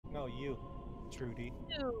Oh, you, Trudy.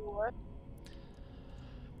 Ew.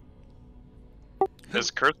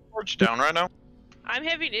 Is Curse Forge down right now? I'm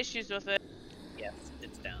having issues with it. Yes,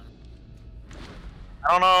 it's down.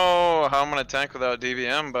 I don't know how I'm gonna tank without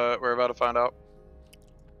DVM, but we're about to find out.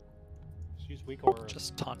 She's weak or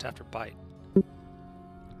Just taunt after bite.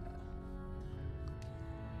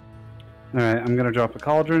 Alright, I'm gonna drop a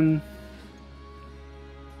cauldron.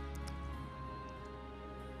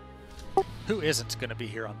 Who isn't going to be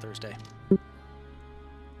here on Thursday?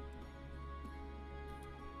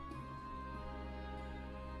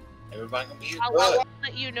 Everybody can be here. I'll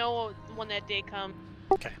let you know when that day comes.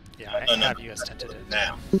 Okay, yeah, I have you as tentative.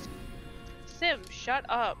 Now. Sim, shut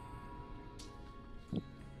up.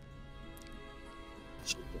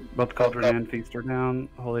 Both cauldron and feast are down.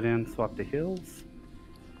 Holy Land swap to heals.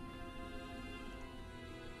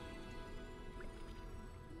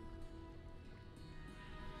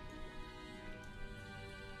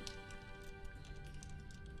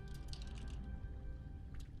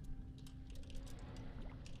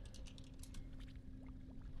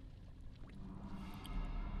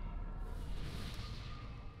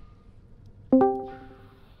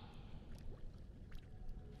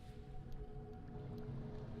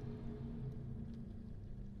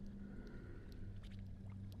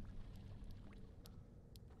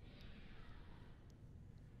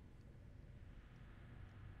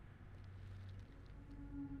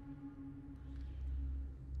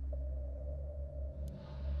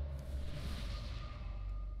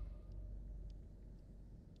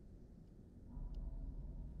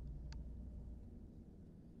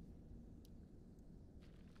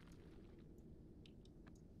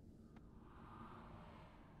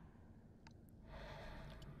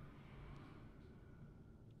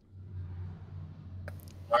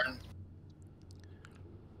 Martin?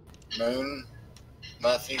 Moon?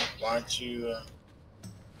 Muffy? Why aren't you,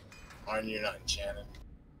 aren't you not enchanted?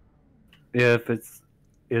 If it's,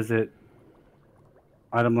 is it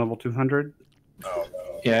item level 200? Oh,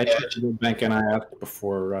 no. Yeah, I checked the bank and I asked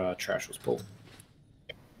before trash was pulled.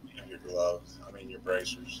 Your gloves. I mean, your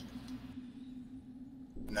bracers.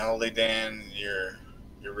 Not only Dan, your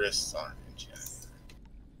wrists aren't enchanted.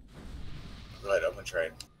 Go ahead, open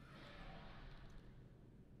trade.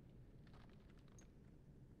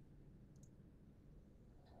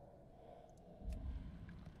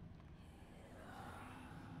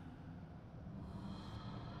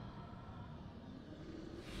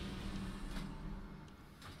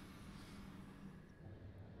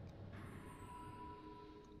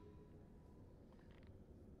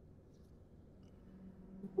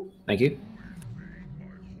 Thank you.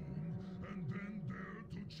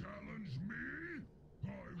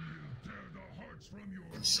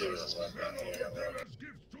 Let's see what's up down here.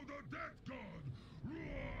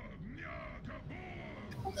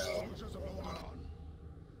 No.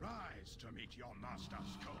 Rise to meet your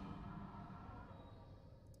master's call.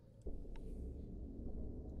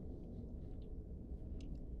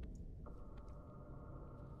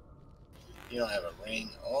 You don't have a ring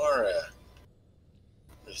or a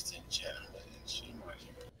wrist enchantment. She might.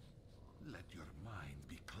 Let your mind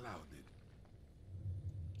be clouded.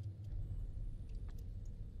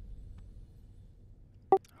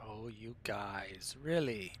 Oh, you guys,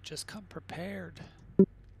 really? Just come prepared.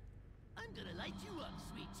 I'm gonna light you up,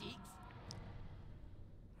 sweet cheeks.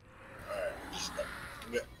 Alright, just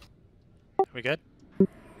good. We good?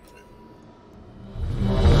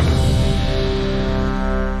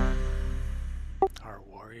 Our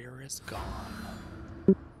warrior is gone.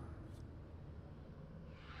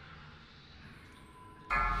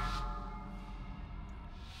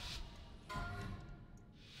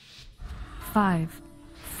 Five,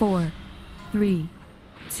 4, 3,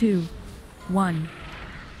 2, 1.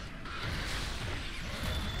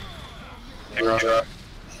 Hero. Hero.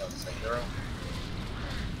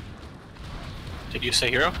 Did you say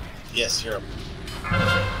hero? Yes, hero.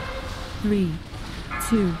 3,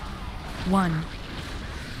 2, 1.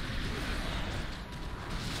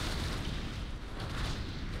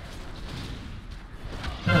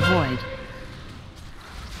 Avoid.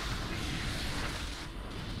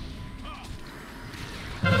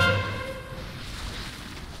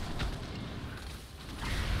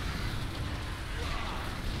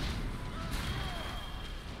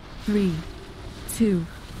 Three, 2,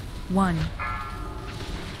 1.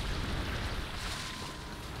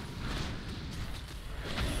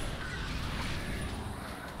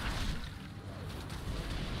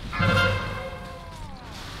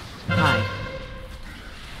 Hide.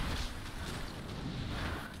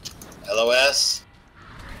 LOS.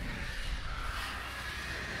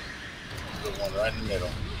 The one right in the middle.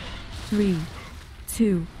 3,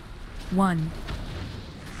 2, 1.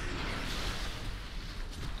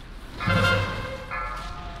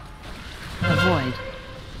 Avoid.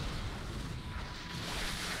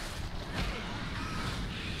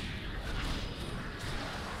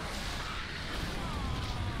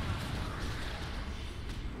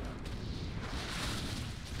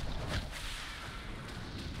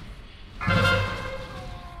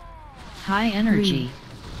 High energy.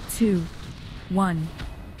 3, 2, 1.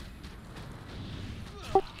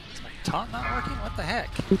 Is my taunt not working? What the heck?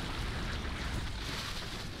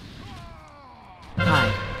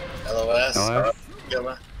 High. LOS. LOS.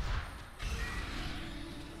 Killer.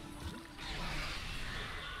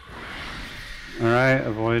 Alright,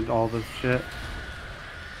 avoid all this shit.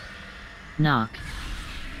 Knock.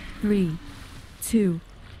 3, 2,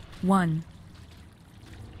 1.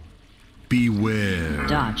 Beware.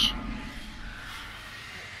 Dodge.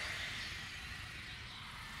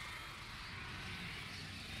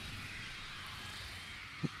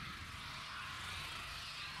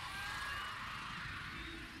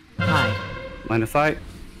 Hide. Line of sight.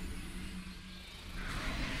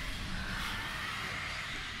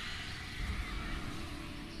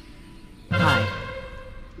 Hide.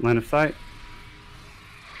 Line of sight.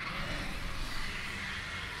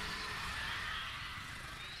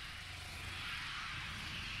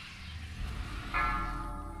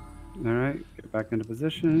 Alright, get back into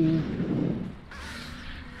position.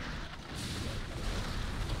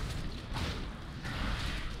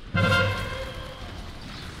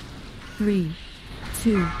 Three,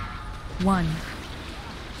 2, 1.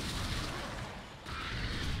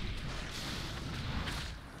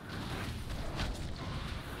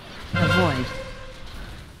 Avoid.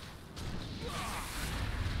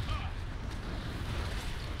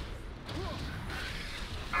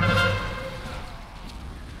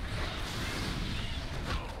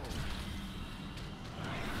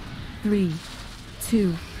 Three,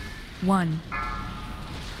 2, 1.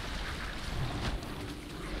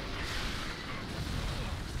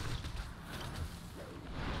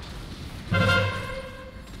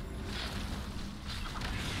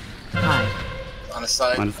 Hide. On the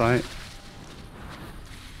side. Line of sight.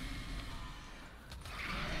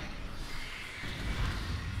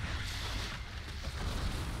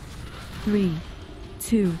 Three,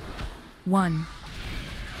 2, 1.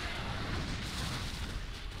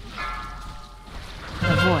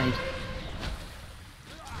 Avoid.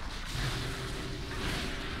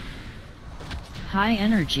 High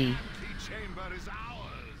energy. The chamber is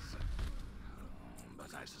ours.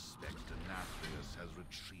 But I suspect Denathrius has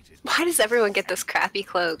retreated. Why does everyone get this crappy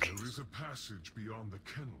cloak? There is a passage beyond the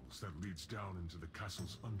kennels that leads down into the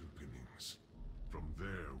castle's underpinnings. From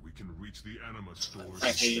there, we can reach the anima stores.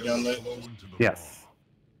 I hear you down there. Yes.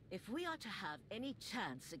 If we are to have any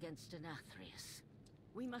chance against Denathrius,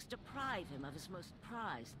 we must deprive him of his most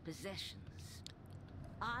prized possessions.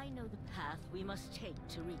 I know the path we must take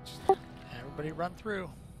to reach them. Everybody run through.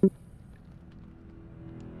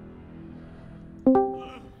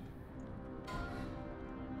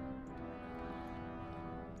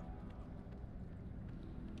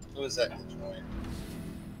 Who is that join?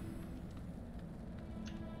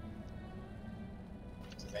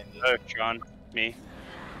 John, me.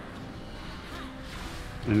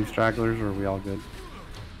 Any stragglers, or are we all good?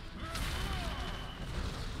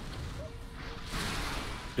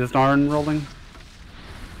 Just Arn rolling?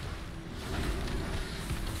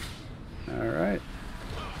 Alright.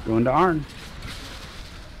 Going to Arn.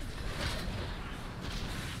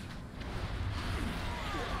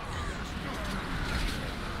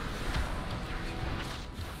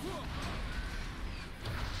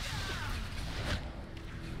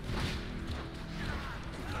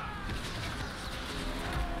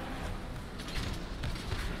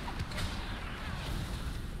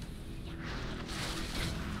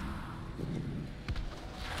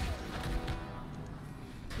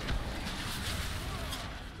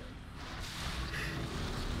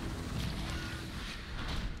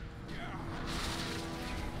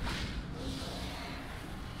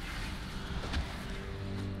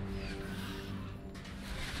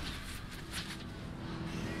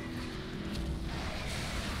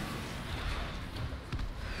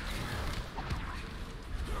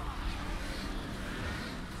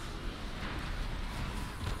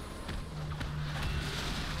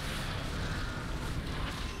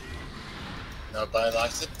 Nobody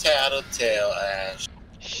likes a tattletale, Ash.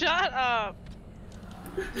 Shut up!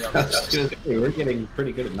 Yeah, I was gonna say, we're getting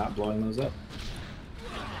pretty good at not blowing those up.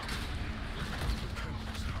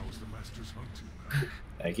 How's the master's hunting?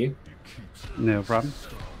 Thank you. No problem.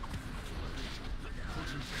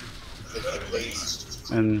 please.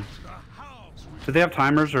 And Do they have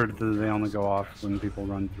timers, or do they only go off when people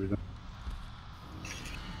run through them?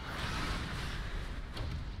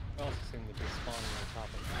 I also seem to be spawning on top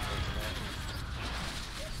of the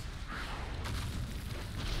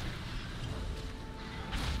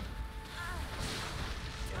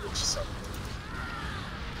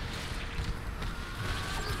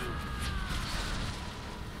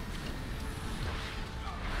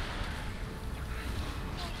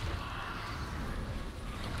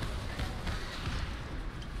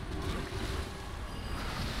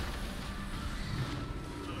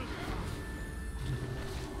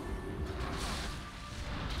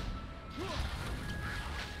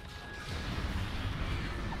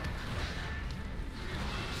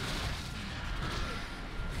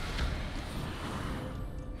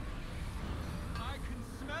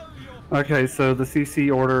Okay, so the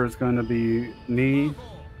CC order is going to be me,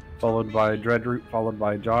 followed by Dreadroot, followed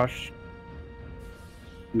by Josh.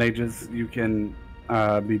 Mages, you can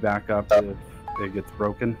be back up if it gets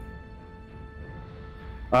broken.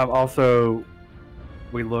 Also,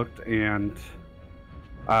 we looked and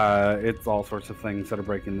it's all sorts of things that are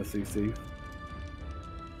breaking the CC.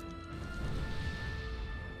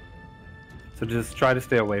 So just try to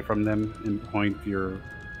stay away from them and point your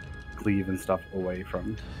cleave and stuff away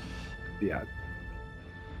from the ad.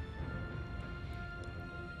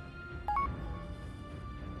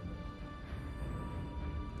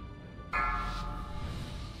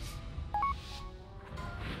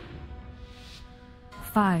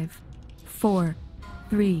 Five, 4,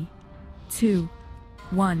 3, 2,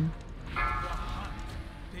 1.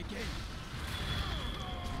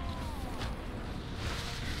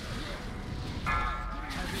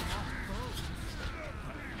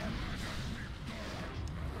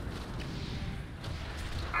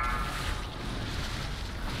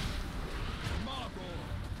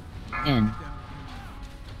 In.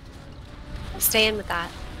 Stay in with that.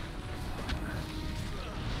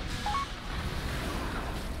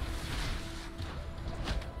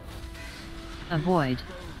 Avoid.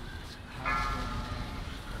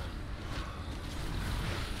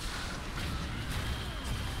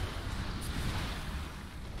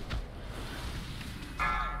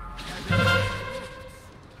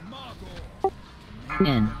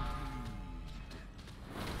 In.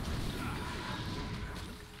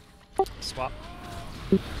 Swap.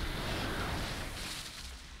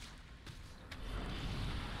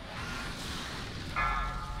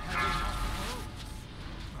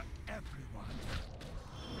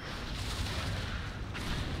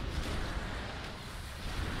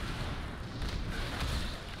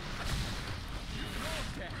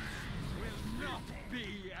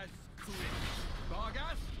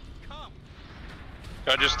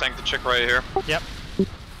 I just tank the chick right here. Yep.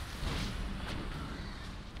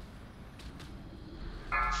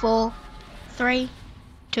 4, 3,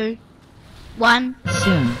 2, 1.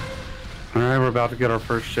 Soon. Alright, we're about to get our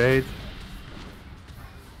first shade.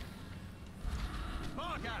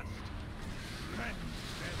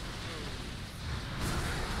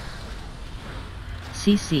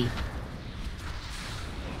 CC.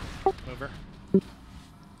 Mover.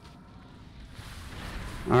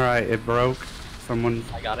 Alright, it broke. Someone.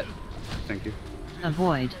 I got it. Thank you.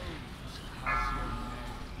 Avoid.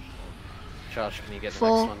 Josh, can you get the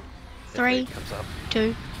 4, next one? 3, If it comes up.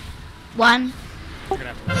 2, 1. We're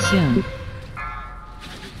gonna have to Soon.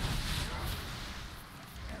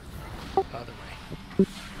 go the other way.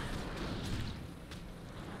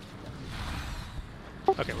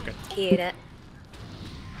 Okay, we're good. He ate it.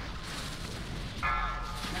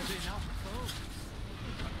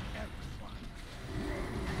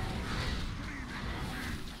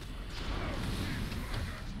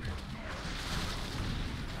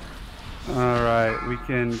 Alright, we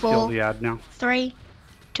can kill 4, the ad now. 3,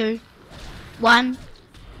 2, 1.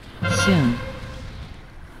 Soon.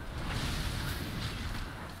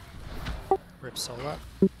 Rip soul up.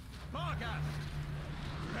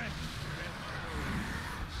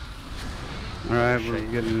 Alright, we're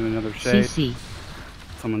getting another shade. CC.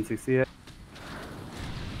 Someone CC it.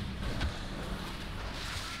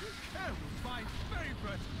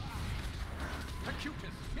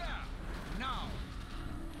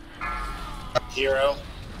 Hero.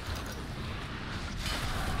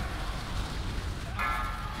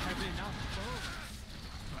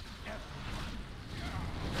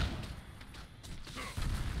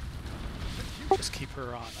 Just keep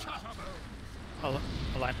her on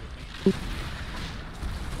alignment with me.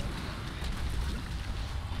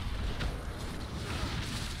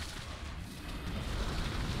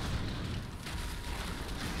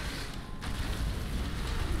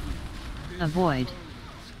 Avoid.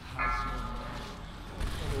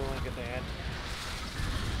 We want to get the ad.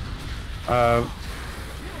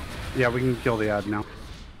 Yeah, we can kill the ad now.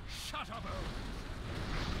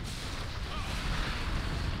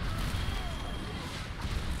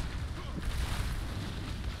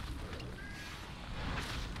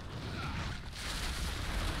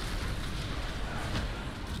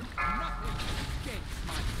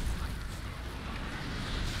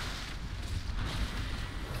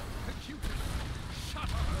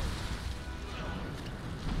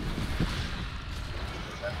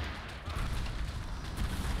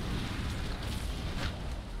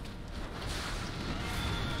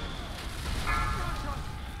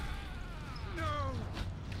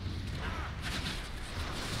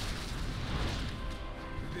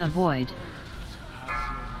 Avoid.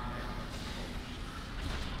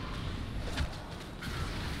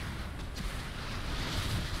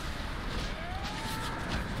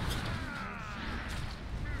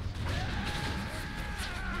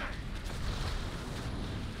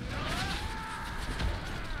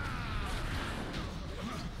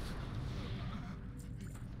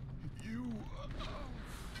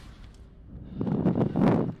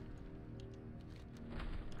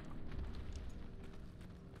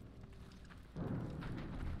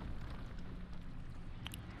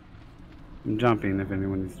 I'm jumping if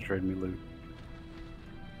anyone needs to trade me loot.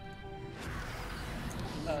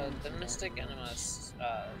 The Mystic Animus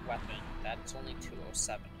weapon, that's only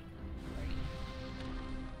 207. Right?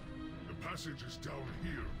 The passage is down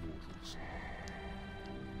here, mortals.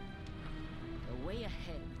 The way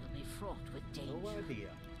ahead will be fraught with danger. No idea.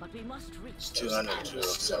 But we must reach It's those 200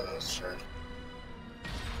 animals. 207, sure.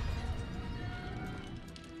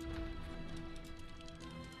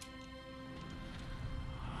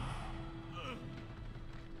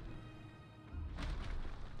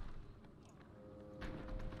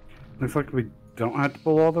 Looks like we don't have to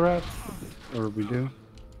pull all the rats, or we do.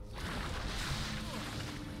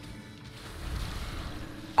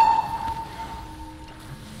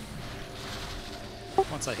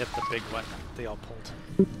 Once I hit the big one, they all pulled.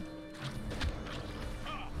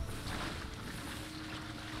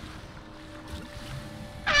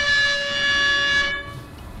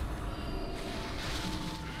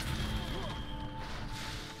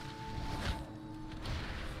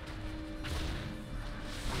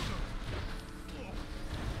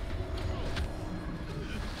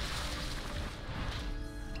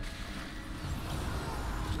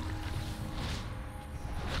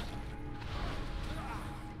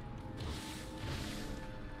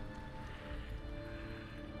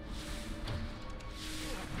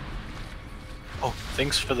 Oh,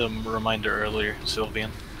 thanks for the reminder earlier, Sylvian,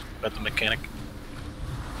 about the mechanic.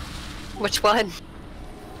 Which one?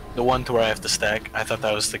 The one to where I have to stack. I thought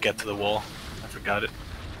that was to get to the wall. I forgot it.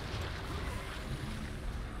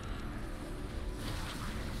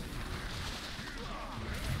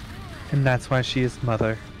 And that's why she is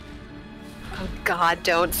mother. Oh God,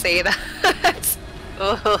 don't say that.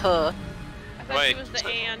 Ugh. I thought Wait. she was the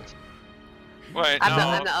aunt. Wait, I'm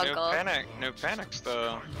no, the uncle. New Panic's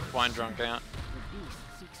the wine drunk aunt.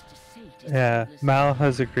 Yeah, Mal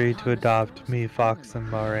has agreed to adopt me, Fox, and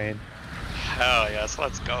Moraine. Hell yes,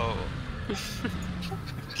 let's go.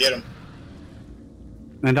 Get him.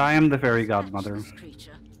 And I am the fairy godmother.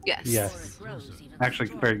 Yes. Yes. Actually,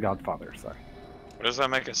 fairy godfather, sorry. What does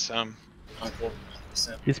that make us, Sim? Uncle.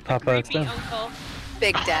 He's Papa Creepy Sim. uncle.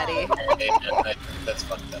 Big Daddy. That's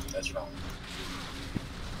fucked up. That's wrong.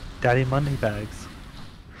 Daddy Moneybags.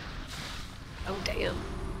 Oh damn.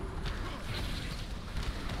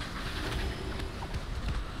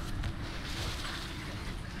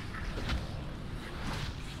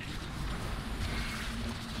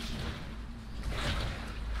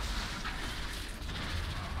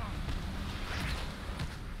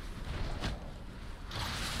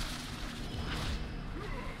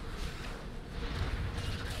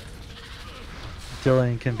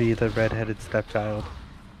 Dylan can be the red-headed stepchild.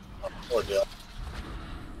 Poor Bill.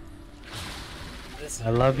 This,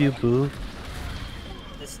 I love you, boo.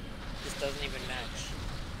 This doesn't even match.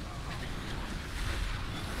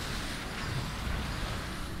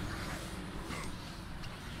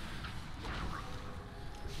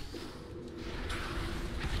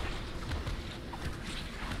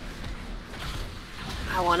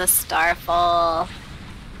 I want a starfall.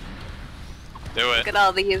 Do it. Look at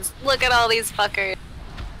all these. Look at all these fuckers.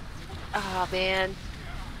 Oh man.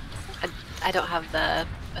 I don't have the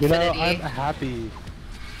You know, affinity. I'm happy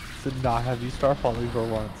to not have you starfalling for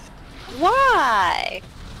once. Why?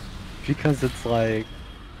 Because it's like,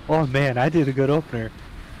 oh man, I did a good opener.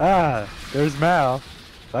 Ah, there's Mal.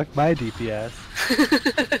 Fuck my DPS.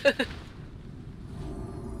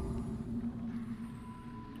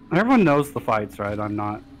 Everyone knows the fights, right? I'm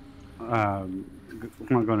we're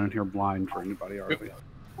not going in here blind for anybody, are we?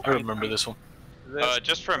 I remember this one.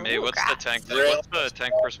 Just for me, what's the tank? Crap. What's the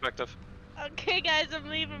tank perspective? Okay, guys, I'm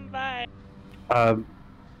leaving. Bye.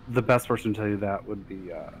 The best person to tell you that would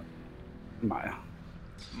be Maya.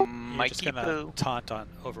 You're just gonna taunt on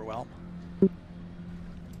Overwhelm.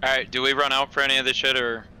 Alright, do we run out for any of this shit,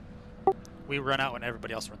 or...? We run out when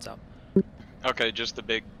everybody else runs out. Okay, just the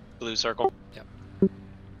big blue circle. Yep.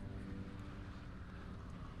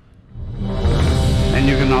 And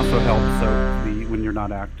you can also help soak the, when you're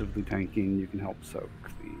not actively tanking, you can help soak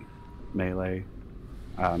the melee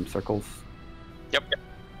circles. Yep.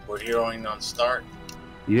 We're heroing on start.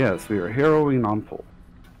 Yes, we are heroing on pull.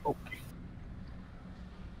 Okay.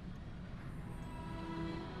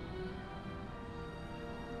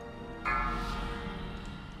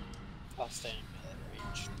 I'll stay in melee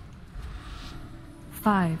range.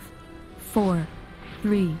 5, 4,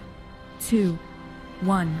 3, 2,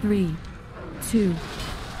 1. 3, 2,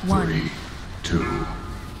 1. 3, 2,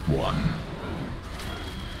 1.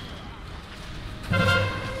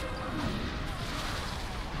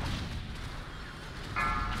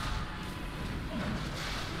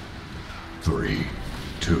 Three,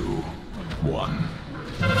 two, one.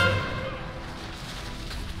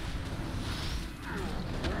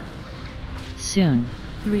 Soon.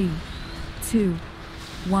 3, 2,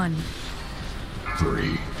 1.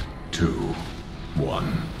 3, 2,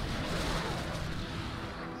 1.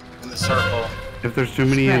 In the circle. If there's too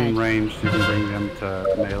many in Spread. range, you can bring them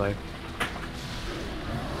to melee.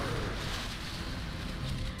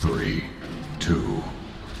 3, 2,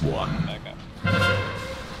 1.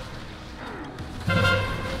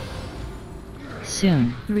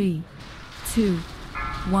 Soon. 3, 2,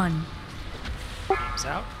 1. Game's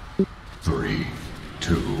out. 3,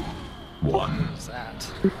 2, 1. What's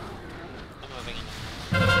that? I'm moving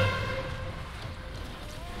in.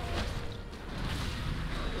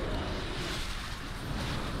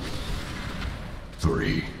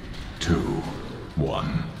 3, 2,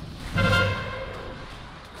 1.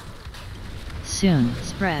 Soon.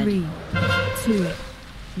 Spread. 3, 2,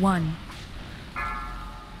 1.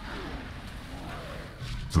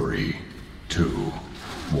 3, 2,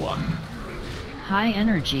 1. High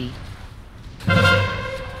energy.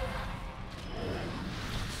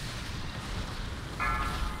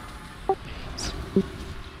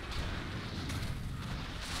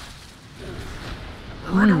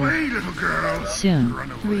 Run away, little girl. Soon.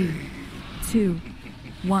 Run away. 3, 2,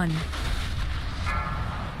 1.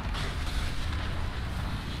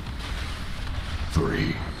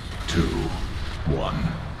 3, 2, 1.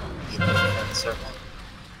 In the circle.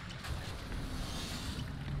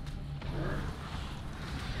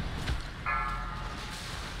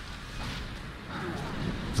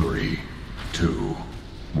 Three, 2,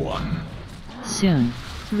 1. Soon.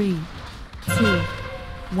 3, 2,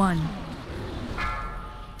 1.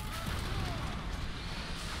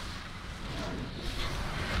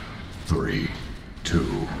 3, 2,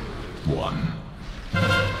 1.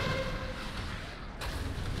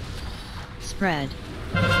 Spread.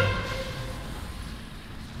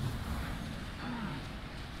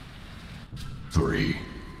 Three,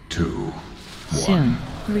 2, 1. Soon.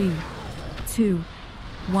 3, 2,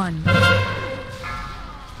 1.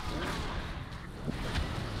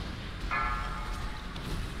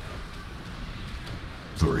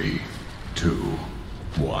 3, 2,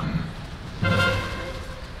 1.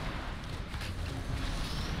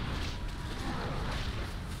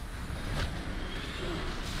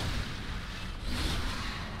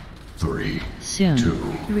 Three, Soon. 2,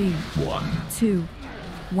 3, 1. 2,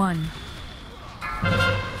 1.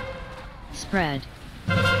 Spread.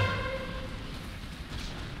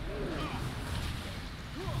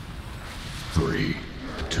 3,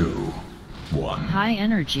 2, 1. High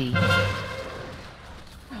energy.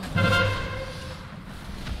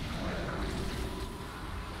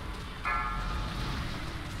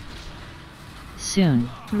 Soon.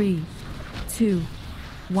 3, 2,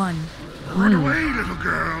 1. Run away, little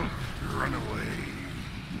girl. Run away.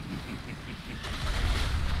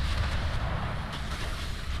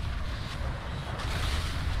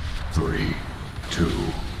 Three, 2,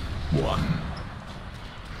 1.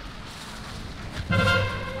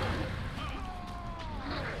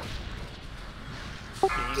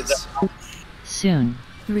 Soon.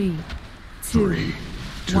 3, 2, 3,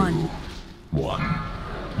 2, 1. 1.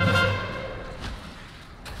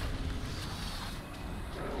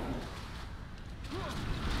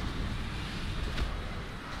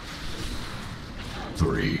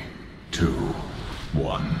 Three, 2,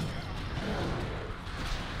 1.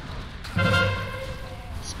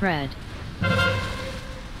 Spread.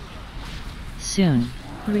 Soon.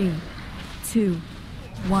 3, 2,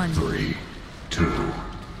 1. 3, 2,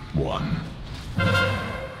 1.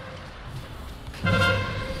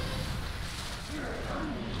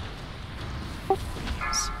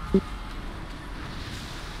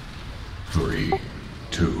 Three,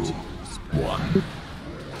 two, one.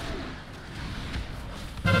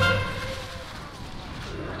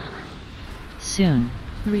 Soon.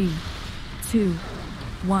 3, 2,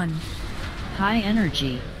 1. High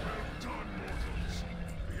energy.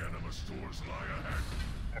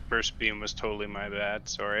 That first beam was totally my bad,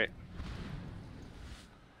 sorry.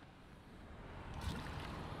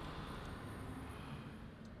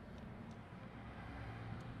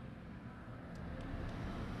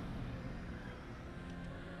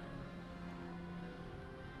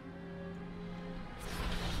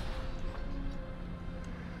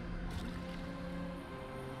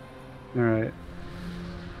 Alright.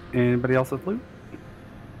 Anybody else with loot?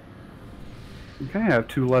 Okay, I have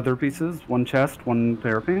 2 leather pieces, 1 chest, 1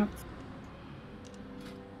 pair of pants.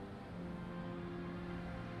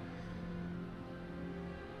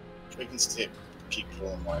 We can keep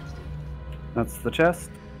rolling life. That's the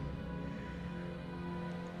chest.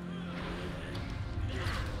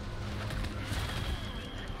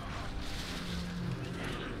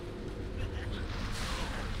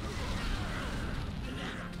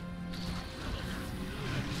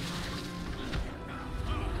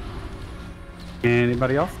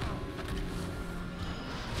 Anybody else?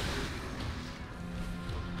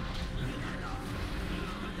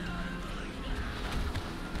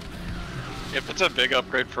 If it's a big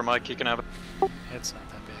upgrade for Mike, he can have it. It's not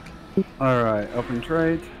that big. Alright, open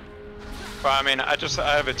trade. Well, I mean, I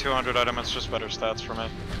have a 200 item, it's just better stats for me.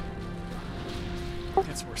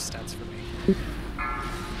 It's worse stats for me.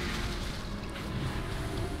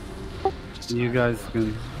 You guys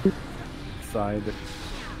can decide if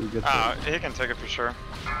you get he can take it for sure.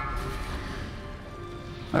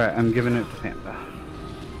 Alright, I'm giving it to Panda.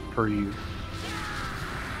 Per you.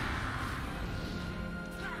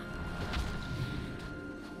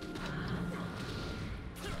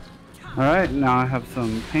 Alright, now I have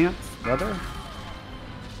some pants, leather.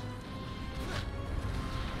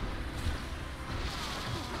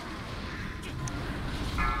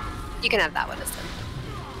 You can have that one, Iston.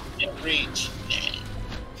 Yeah, reach.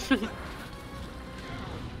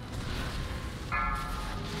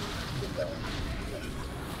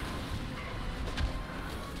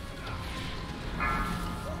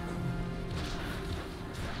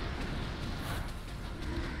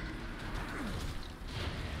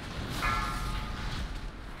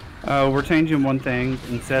 We're changing one thing.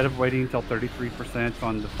 Instead of waiting until 33%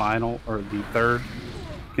 on the final or the third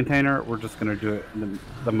container, we're just going to do it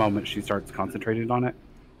the moment she starts concentrating on it.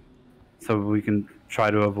 So we can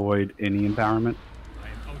try to avoid any empowerment.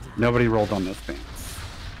 Nobody rolled on those pants.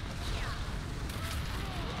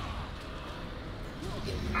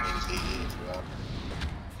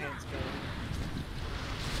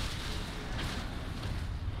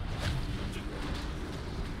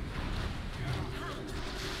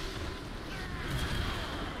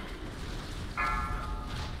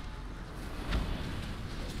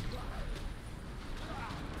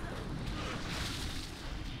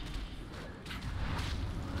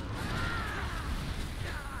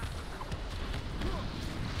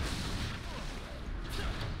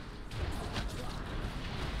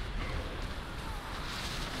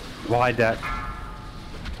 Why deck?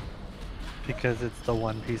 Because it's the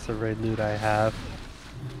one piece of raid loot I have.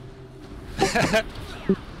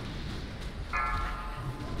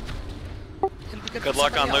 Good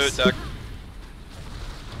luck on loot, Deck.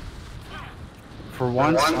 For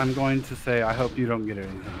once, I'm going to say I hope you don't get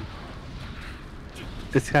anything.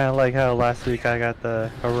 It's kind of like how last week I got the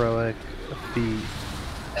heroic feat.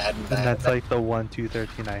 And that's like the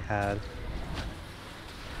 1/2/13 I had.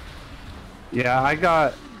 Yeah, I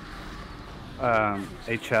got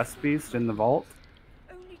a chest beast in the vault.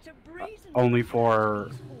 Only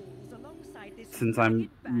for since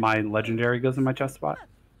my legendary goes in my chest spot.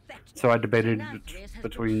 So I debated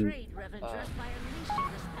between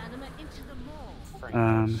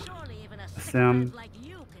Sim.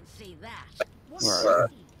 Where?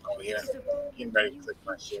 Oh yeah. Getting ready to click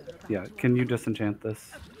my shit. Yeah, can you disenchant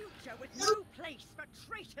this?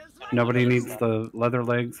 Nobody needs the leather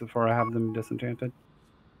legs before I have them disenchanted.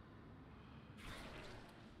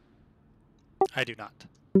 I do not.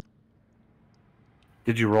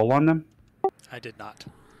 Did you roll on them? I did not.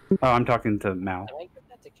 Oh, I'm talking to Mal. Did I give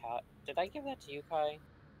that to Kat? Did I give that to you, Kai?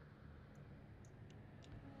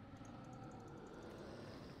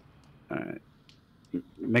 Alright.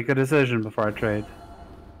 Make a decision before I trade.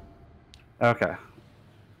 Okay.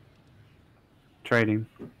 Trading.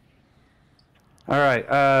 All right,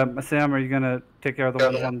 Sam, are you gonna take care of the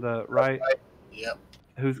ones on the right? Yep.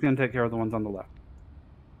 Who's gonna take care of the ones on the left?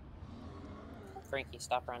 Frankie,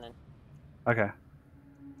 stop running. Okay.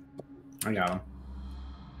 I got him.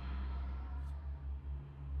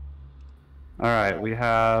 All right, we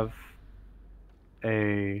have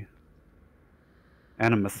a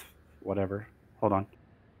Animus, whatever. Hold on.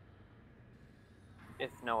 If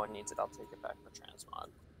no one needs it, I'll take it back for transmog.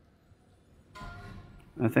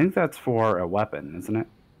 I think that's for a weapon, isn't it?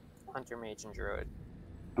 Hunter, mage, and druid.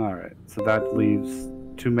 All right, so that leaves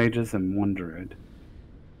 2 mages and 1 druid.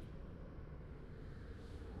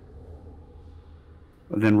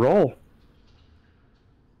 Then roll.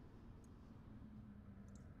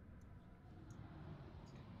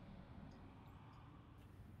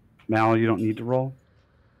 Mal, you don't need to roll.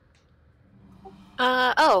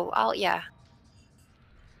 Yeah.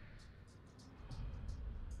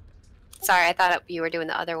 Sorry, I thought you were doing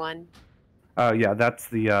the other one. Yeah, that's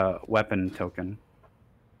the weapon token.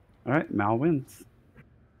 All right, Mal wins.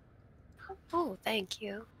 Oh, thank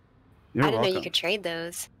you. You're I didn't know you welcome. could trade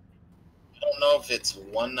those. I don't know if it's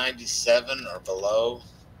 197 or below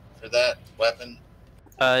for that weapon.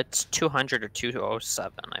 It's 200 or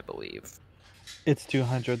 207, I believe. It's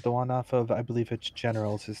 200. The one off of, I believe it's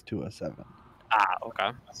Generals, is 207. Ah,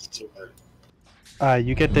 okay. That's 200.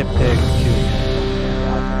 You get them picked too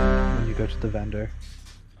when you go to the vendor.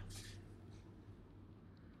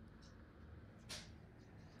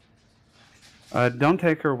 Don't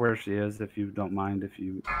take her where she is if you don't mind. If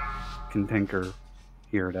you can tank her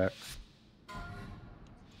here at X.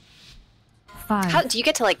 5. How do you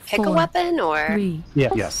get to like pick a 4, weapon or? 3.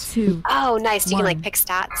 Yes. 2. Oh, nice. You can 1. like pick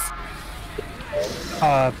stats.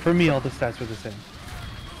 For me, all the stats were the same.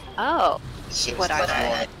 Oh. It's just What are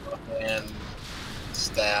like one-hand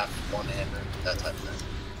staff, one-hander, that type of thing.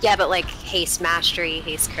 Yeah, but like haste mastery,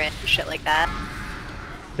 haste crit, shit like that.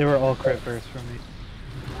 They were all crit bursts for me.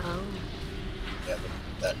 Oh. Yeah, but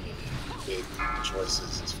that means big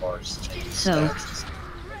choices as far as changing Soak. stats.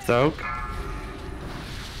 Soak.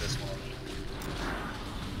 This one.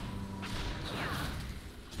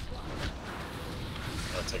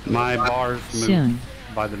 I'll take a My look. bars move Soon.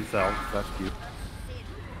 by themselves. That's cute.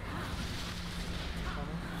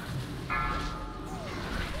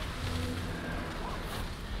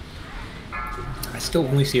 I still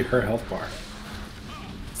only see her health bar.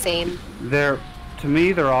 Same. To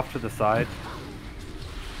me, they're off to the side.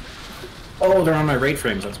 Oh, they're on my raid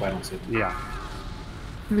frames. That's why I don't see them. Yeah.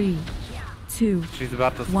 3, 2. She's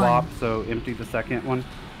about to swap, so empty the second one.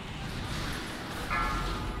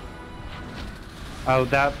 Oh,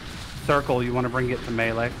 that circle, you want to bring it to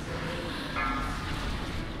melee?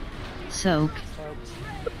 Soak.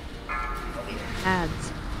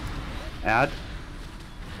 Adds. Add.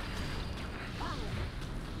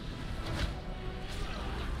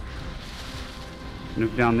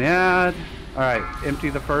 Nuke down the ad. Alright, empty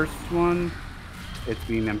the first one. It's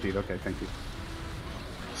being emptied. Okay, thank you.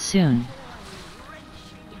 Soon.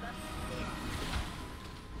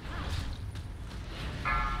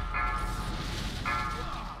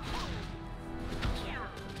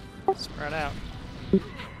 Spread out.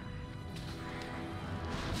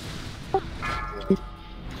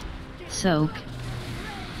 Soak.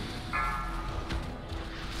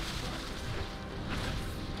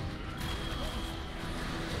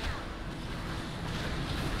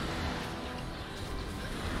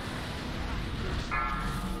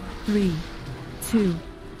 Three, 2,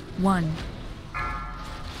 1.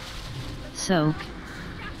 Soak.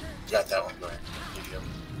 Got that one going. Medium.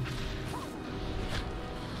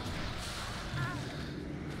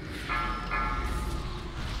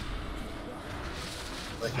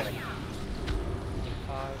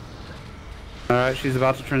 Alright, she's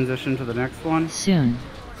about to transition to the next one. Soon.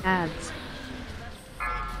 Adds.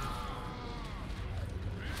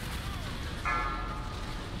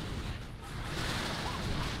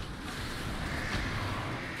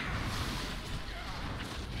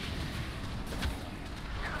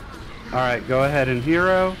 Alright, go ahead and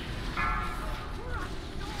hero.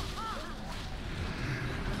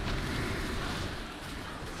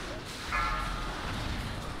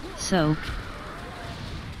 Soak.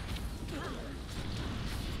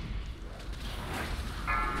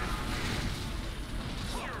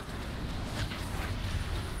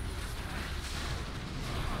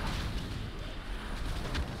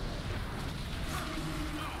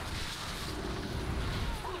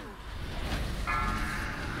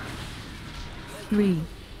 Three,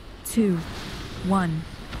 2, 1.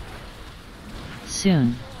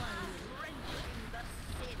 Soon.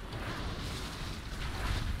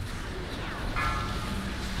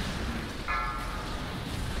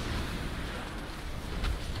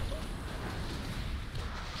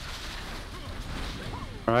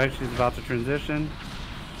 Alright, she's about to transition.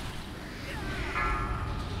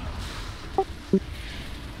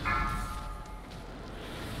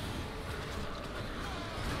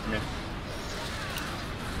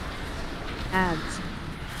 Ads.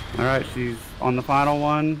 Alright, she's on the final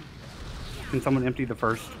one. Can someone empty the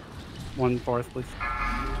first one for us, please?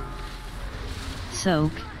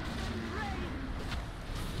 Soak.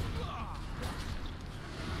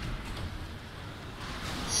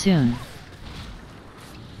 Soon.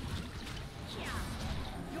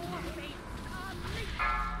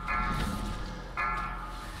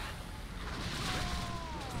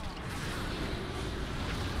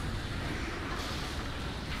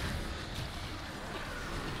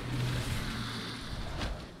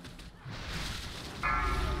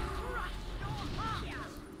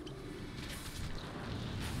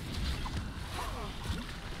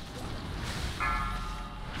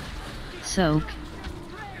 Soak.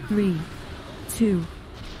 3, 2,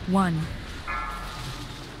 1.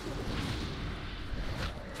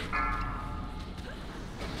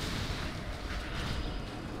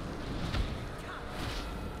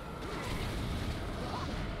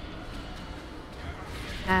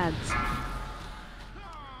 Ads.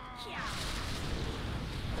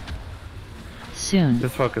 Soon.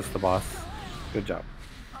 Just focus the boss. Good job.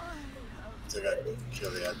 So I gotta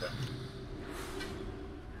kill the other.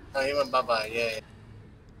 Oh, he went bye-bye, yeah.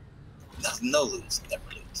 No lose, never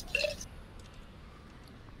lose. Bad.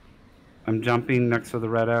 I'm jumping next to the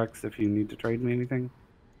red X if you need to trade me anything.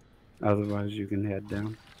 Otherwise, you can head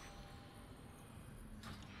down.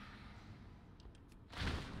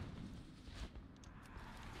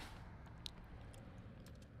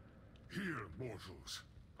 Here, mortals.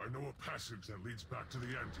 I know a passage that leads back to the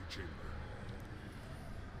antechamber.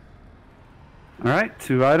 Alright,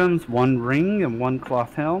 2 items, 1 ring and 1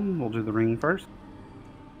 cloth helm. We'll do the ring first.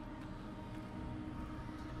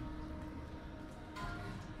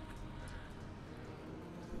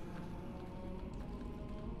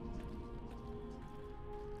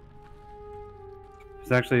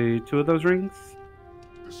 There's actually 2 of those rings.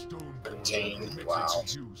 The stone 13, wow.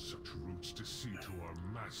 use such roots to see to our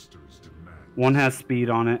master's demand. 1 has speed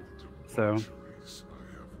on it, so...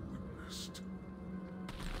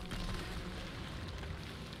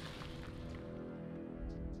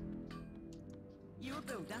 You a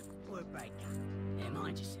builder or a breaker? Yeah,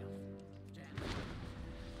 mind yourself.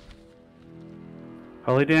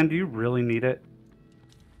 Holy Dan, do you really need it?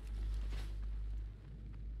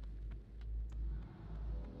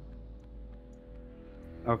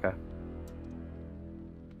 Okay.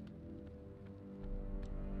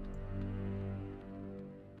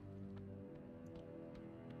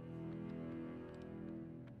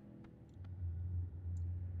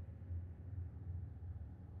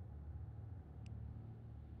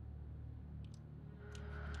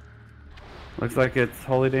 Looks like it's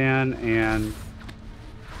Holy Dan and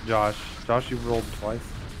Josh. Josh, you rolled twice.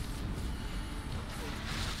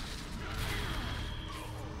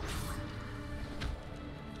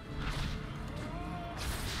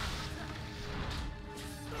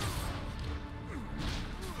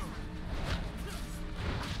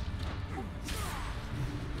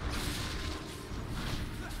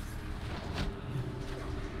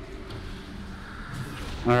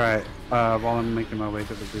 Alright, while I'm making my way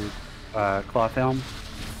to the booth, cloth helm.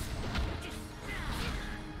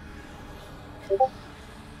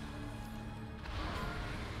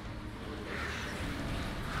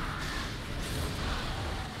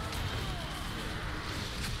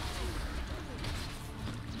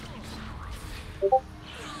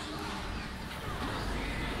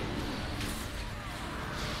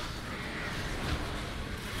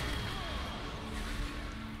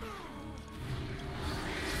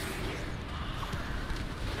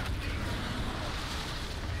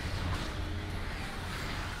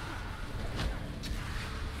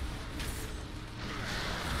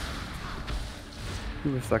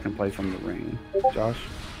 Who was second place on the ring? Josh?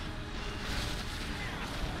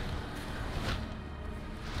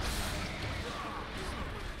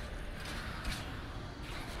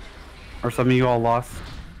 Are some of you all lost?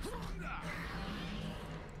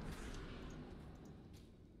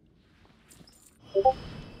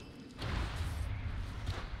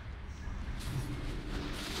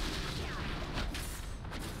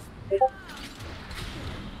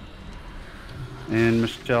 And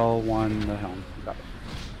Michelle won the helm. Got it.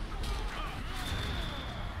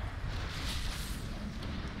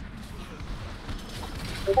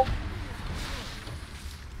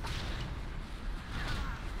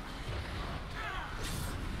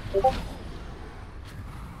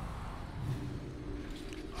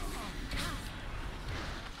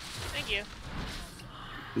 Thank you.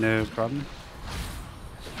 No problem.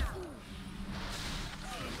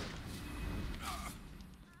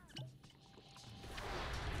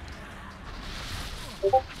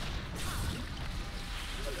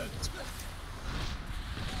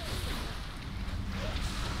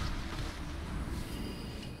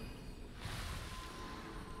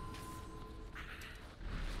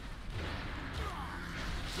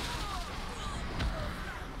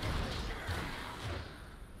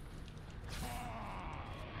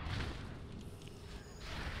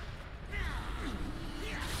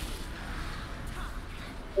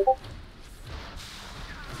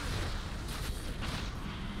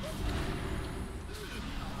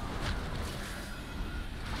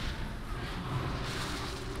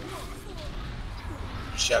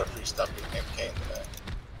 Shadow Priest up in MK in the back.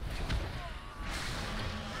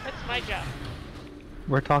 That's my job.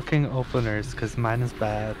 We're talking openers, because mine is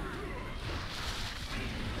bad.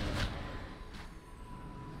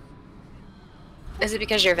 Is it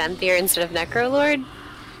because you're Venthyr instead of Necrolord?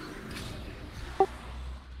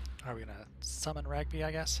 Are we gonna summon Ragby,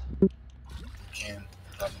 I guess? Can.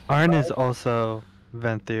 Arn is also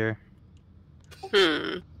Venthyr.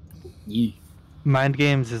 Yeah. Mind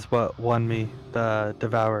Games is what won me the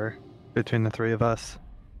Devourer between the three of us.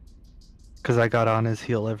 Because I got on his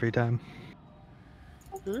heel every time.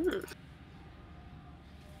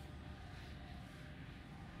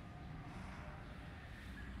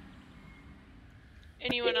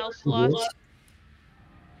 Anyone else lost?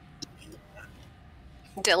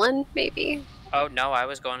 Dylan, maybe? Oh no, I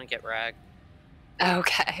was going to get Rag.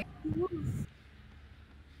 Okay.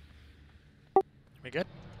 We good?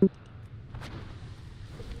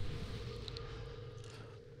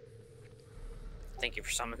 Thank you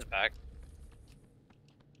for summons back.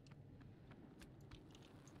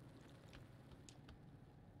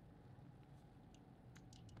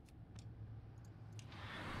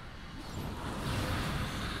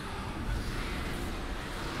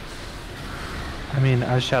 I mean,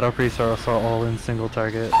 as Shadow Priests are also all in single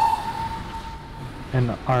target.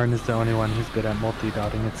 And Arn is the only one who's good at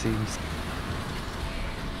multi-dotting, it seems.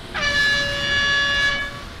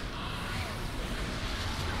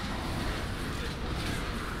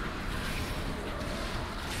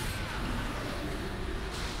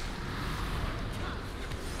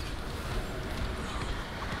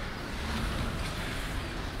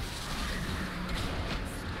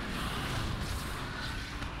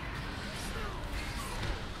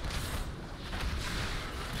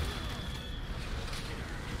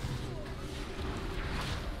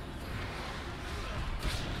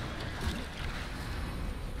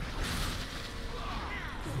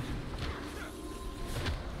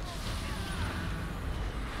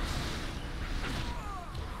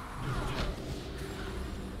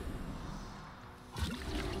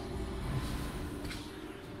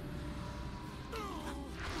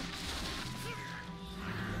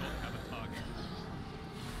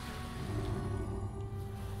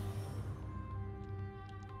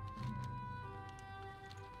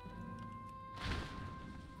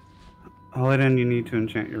 Paladin, you need to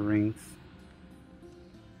enchant your rings.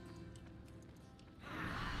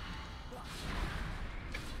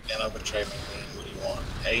 And I'll betray my ring. What do you want?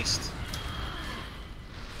 Haste?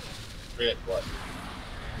 Crit, what?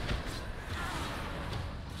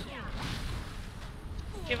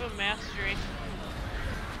 Give him mastery.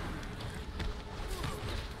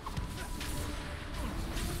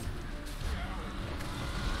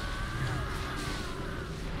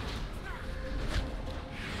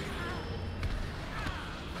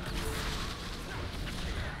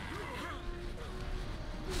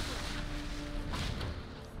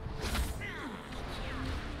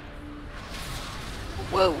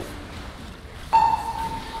 Whoa.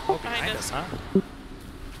 Oh, behind us, huh?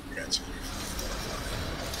 Gotcha.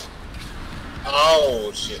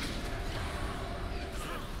 Oh, shit.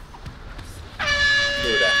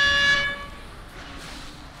 Do that.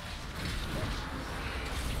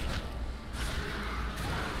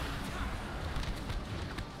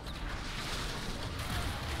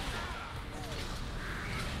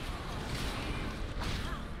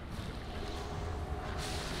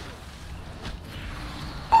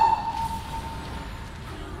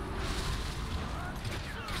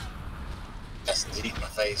 That's deep in my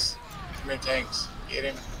face. Come here, tanks. Get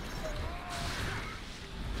him.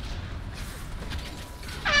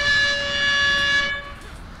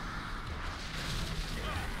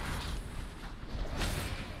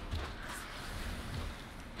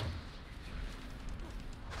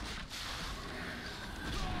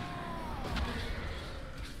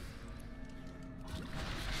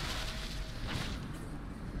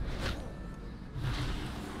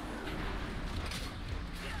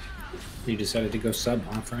 You decided to go sub,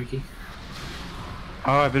 huh, Frankie?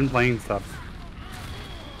 Oh, I've been playing sub.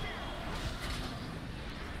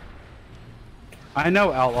 I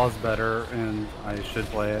know Outlaw's better, and I should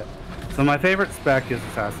play it. So my favorite spec is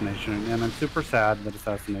Assassination, and I'm super sad that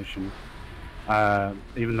Assassination,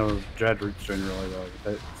 even though Dreadroot's doing really well with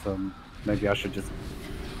it, so maybe I should just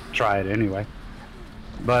try it anyway.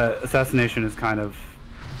 But Assassination is kind of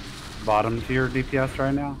bottom tier DPS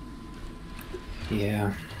right now.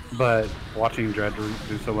 Yeah. But watching Dreadroot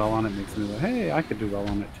do so well on it makes me like, hey, I could do well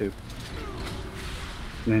on it too.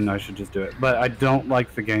 And then I should just do it. But I don't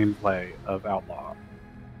like the gameplay of Outlaw.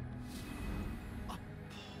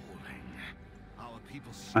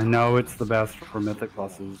 I know it's the best for Mythic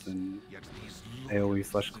Pluses and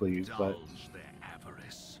AoE/cleave, but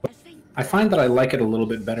I find that I like it a little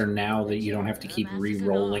bit better now that you don't have to keep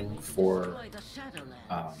re-rolling for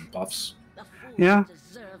buffs. Yeah,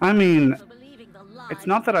 I mean, it's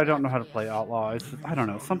not that I don't know how to play Outlaw. It's just, I don't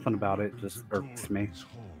know, something about it just irks me.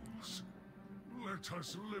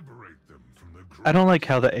 I don't like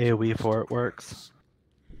how the AoE for it works.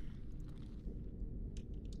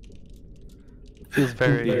 Feels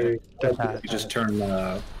very You just turn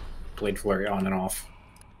the Blade Flurry on and off.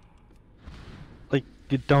 Like,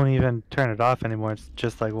 you don't even turn it off anymore. It's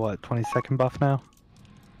just like, what, 20-second buff now?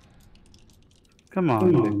 Come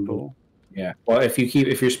on, big bull. Yeah. Well, if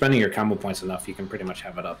you're spending your combo points enough, you can pretty much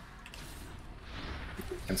have it up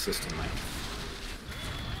consistently.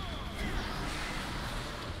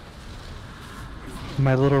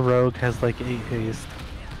 My little rogue has like 8 haste.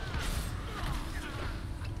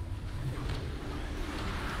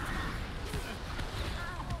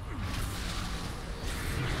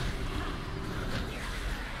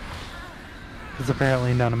 Because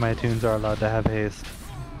apparently none of my tunes are allowed to have haste.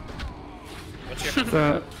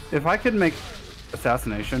 So, if I could make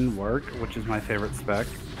Assassination work, which is my favorite spec,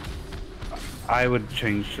 I would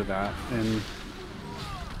change to that, and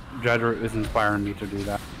Dreadroot is inspiring me to do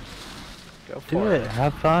that. Go for Do it,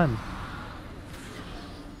 have fun.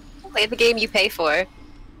 Play the game you pay for.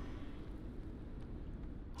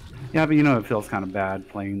 Yeah, but you know it feels kind of bad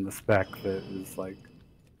playing the spec that is, like,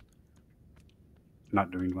 not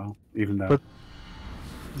doing well, even though... But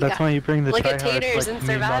that's why you bring the tryhards Taters like in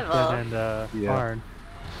me, survival. Muffin, and Arn.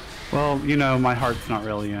 Well, you know, my heart's not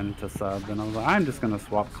really into sub, and I was like, I'm just gonna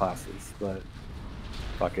swap classes, but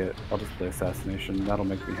fuck it, I'll just play Assassination. That'll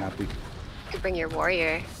make me happy. You could bring your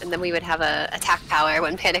warrior, and then we would have a attack power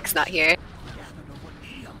when Panic's not here.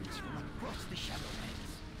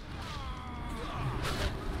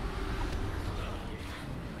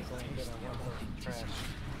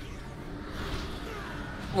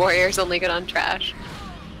 Warrior's only good on trash.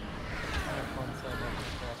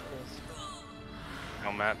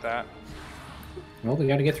 I'm at that. Well, we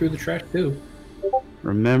gotta get through the trash too.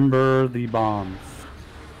 Remember the bombs.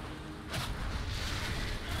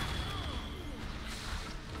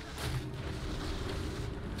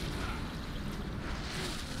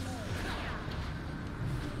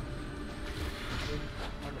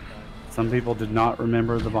 Some people did not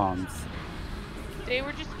remember the bombs. They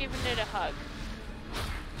were just giving it a hug.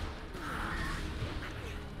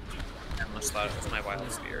 I almost thought it was my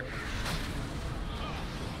wild spear.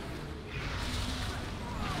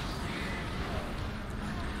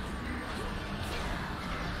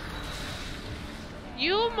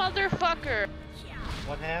 You motherfucker!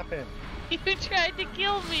 What happened? You tried to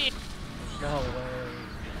kill me! No way.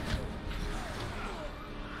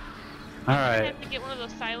 I Alright. have to get one of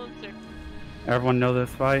those silencers. Everyone know this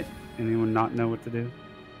fight? Anyone not know what to do?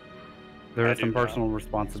 There I is some do not. personal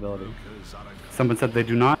responsibility. Someone said they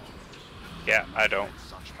do not? Yeah, I don't.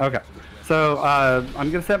 Okay. So, I'm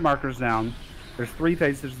going to set markers down. There's 3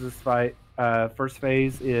 phases to this fight. First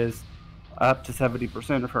phase is up to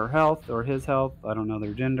 70% of her health, or his health. I don't know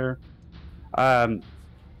their gender.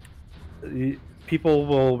 People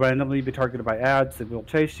will randomly be targeted by ads that will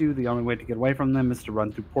chase you. The only way to get away from them is to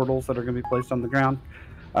run through portals that are going to be placed on the ground.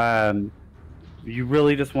 You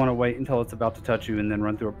really just want to wait until it's about to touch you and then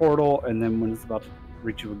run through a portal, and then when it's about to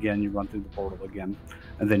reach you again, you run through the portal again,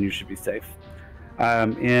 and then you should be safe.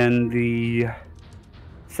 In the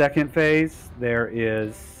second phase, there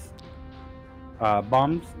is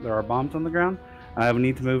bombs. There are bombs on the ground. We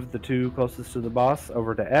need to move the 2 closest to the boss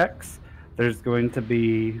over to X. There's going to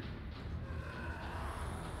be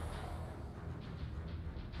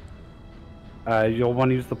you'll want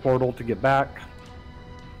to use the portal to get back.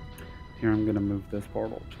 Here I'm going to move this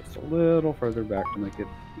portal just a little further back to make it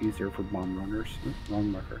easier for bomb runners.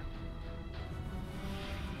 Wrong marker.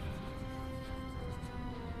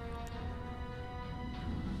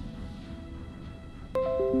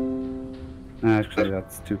 Actually,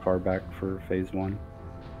 that's too far back for phase 1.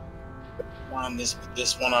 On this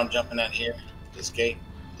one I'm jumping at here, this gate.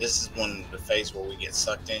 This is when the phase where we get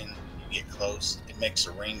sucked in. You get close. It makes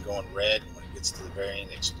a ring going red. When it gets to the very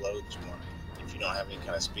end, it explodes. If you don't have any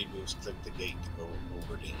kind of speed boost, click the gate to go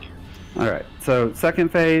over to here. Alright, so second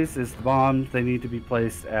phase is the bombs. They need to be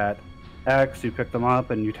placed at X. You pick them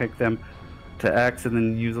up and you take them to X and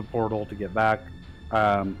then use a portal to get back.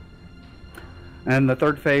 And the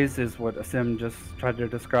third phase is what Asim just tried to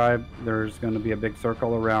describe. There's going to be a big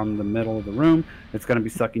circle around the middle of the room. It's going to be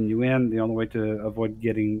sucking you in. The only way to avoid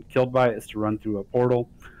getting killed by it is to run through a portal.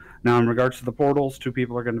 Now, in regards to the portals, 2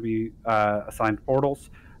 people are going to be assigned portals.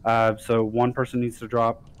 So one person needs to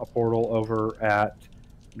drop a portal over at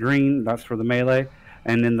green. That's for the melee.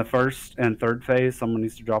 And in the first and third phase, someone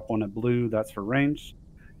needs to drop one at blue. That's for range.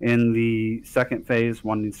 In the second phase,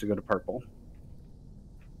 one needs to go to purple.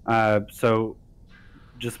 So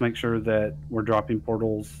just make sure that we're dropping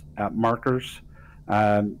portals at markers.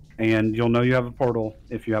 And you'll know you have a portal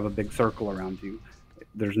if you have a big circle around you.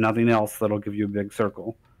 There's nothing else that'll give you a big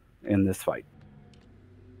circle in this fight.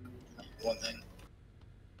 One thing.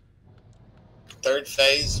 Third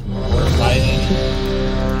phase, we're fighting.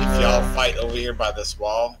 If y'all fight over here by this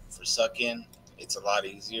wall for suck-in, it's a lot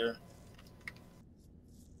easier.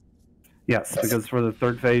 Yes, because for the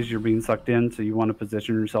third phase, you're being sucked in, so you want to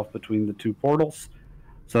position yourself between the 2 portals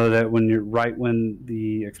so that when when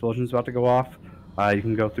the explosion's about to go off, you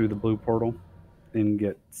can go through the blue portal and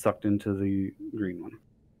get sucked into the green one.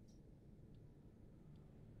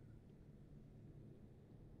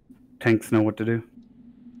 Tanks know what to do.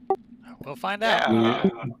 We'll find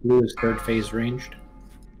out. Blue is third phase ranged.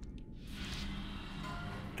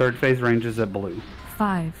 Third phase range is at blue.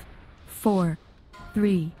 5, 4,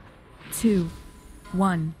 3, 2,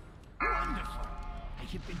 1. Wonderful. I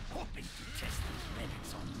have been hoping to test these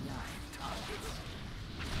relics on live targets.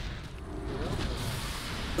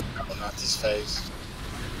 Oh, not this phase.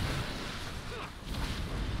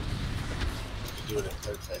 You can do it in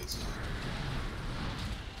third phase.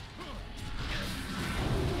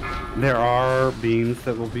 There are beams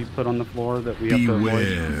that will be put on the floor that we have to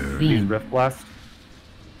avoid. These Rift Blast.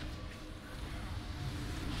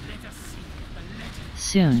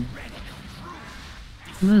 Soon.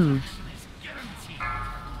 Move.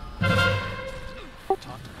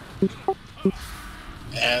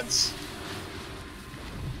 Ads.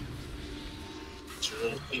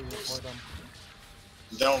 Drill people.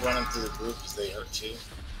 Don't run them through the group because they hurt too.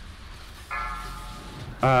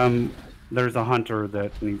 There's a hunter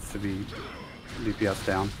that needs to be DPS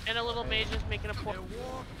down. And a little mage is making a point.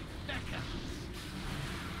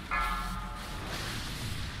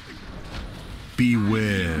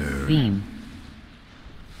 Beware. Beam.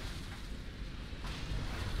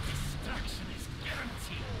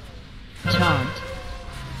 Taunt.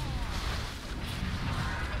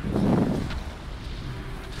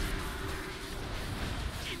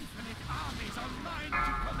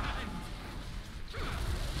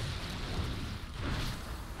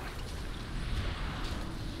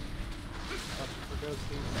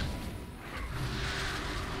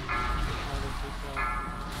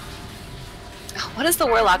 What is the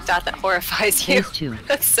warlock dot that horrifies you?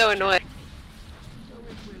 That's so annoying.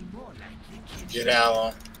 Get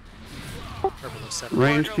out.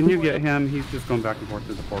 Range, can you get him? He's just going back and forth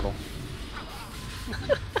through the portal.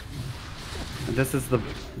 This is the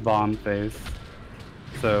bomb phase.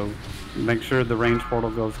 So make sure the range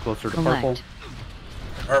portal goes closer to purple.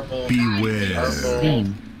 Purple. Beware. Purple.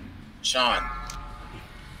 Beam. Sean.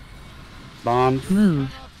 Bombs.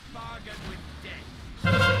 Move.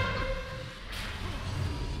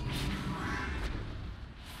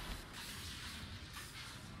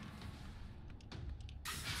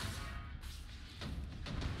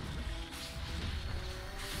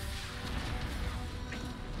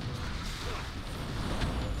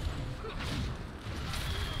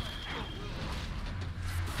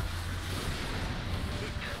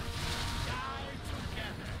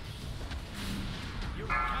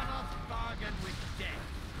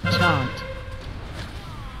 Taunt.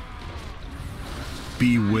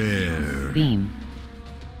 Beware. Beam.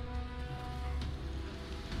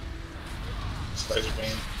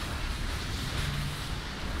 Sludgefist.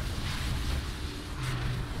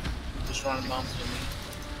 Just run bombs with me.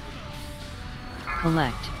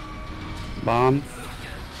 Collect. Bombs.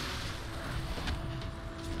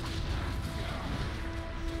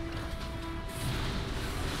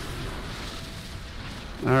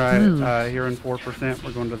 Alright, here in 4%,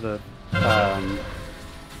 we're going to the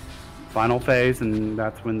final phase, and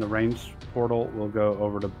that's when the range portal will go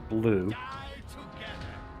over to blue.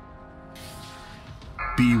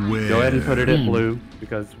 Beware. Go ahead and put it at blue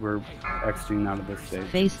because we're exiting out of this stage.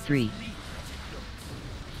 Phase 3.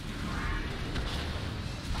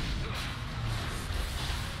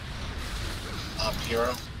 Up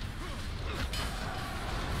hero.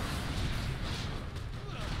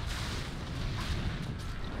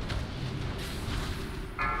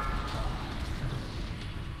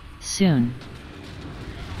 Soon.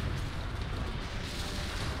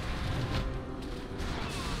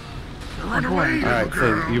 Alright,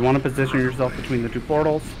 so you want to position yourself between the two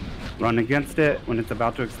portals, run against it when it's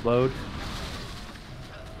about to explode.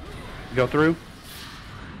 Go through.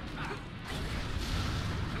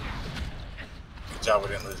 Good job, we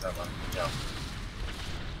didn't lose that one. Good job.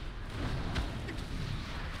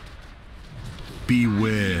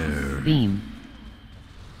 Beware. Beam.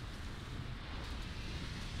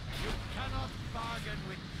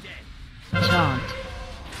 Taunt.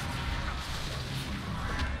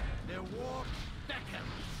 Their war beckons.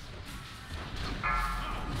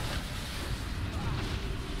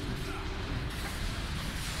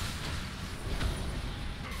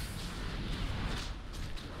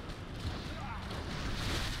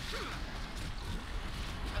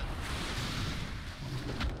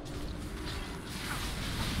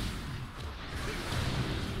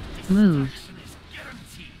 Move.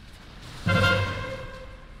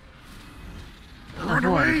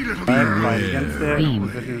 Fight against it.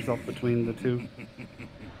 Position yourself between the two.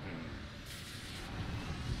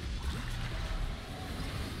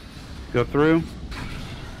 Go through.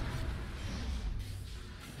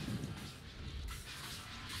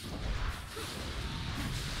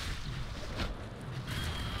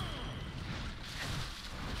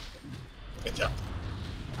 Good job.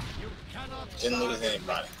 Didn't lose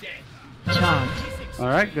anybody. All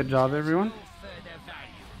right, good job, everyone.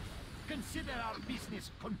 Consider our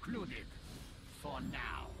business concluded. For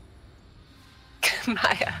now.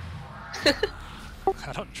 Maya.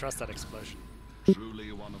 I don't trust that explosion.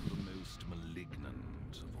 Truly one of the most malignant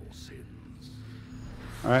of all sins.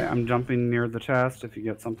 All right, I'm jumping near the chest if you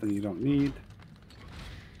get something you don't need.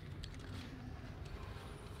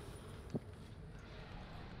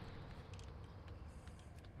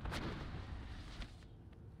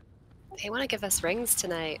 They want to give us rings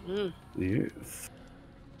tonight. Yes.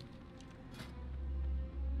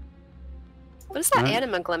 What does that Alright.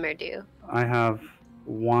 anima glimmer do? I have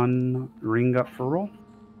one ring up for roll.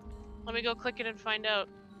 Let me go click it and find out.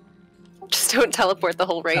 Just don't teleport the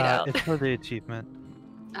whole raid out. It's for the achievement.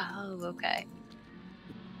 Oh, okay.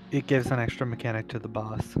 It gives an extra mechanic to the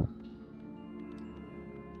boss.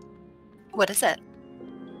 What is it?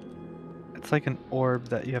 It's like an orb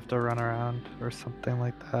that you have to run around or something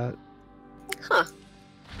like that. Huh.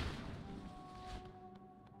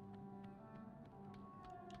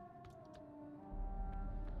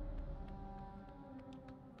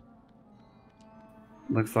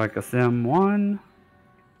 Looks like a Sim 1.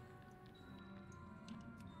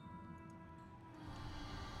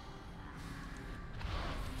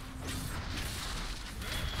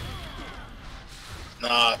 Nah,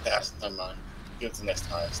 I passed. Never mind. Give it the next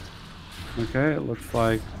highest. Okay, it looks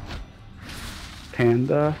like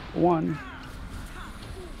Panda 1.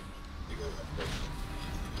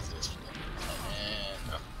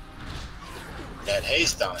 Got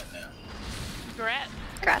haste on it now.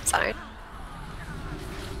 Congrats on it.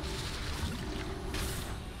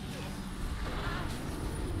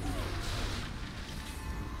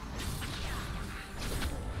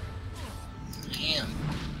 Damn.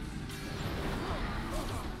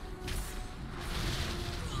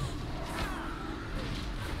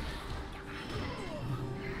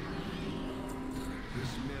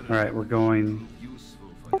 All right, we're going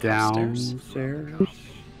downstairs.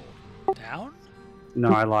 Down? No,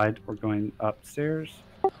 I lied. We're going upstairs.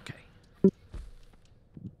 Okay.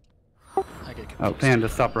 I get confused. Oh, Panda,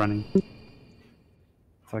 stop running.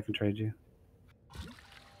 So I can trade you.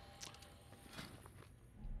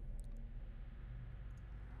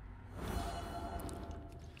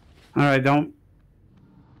 All right, don't.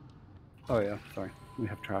 Oh yeah, sorry. We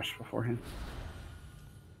have trash beforehand.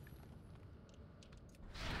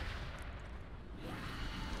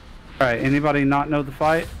 All right, anybody not know the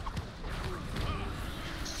fight?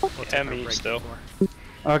 Me still.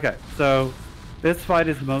 Okay, so this fight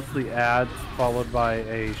is mostly ads followed by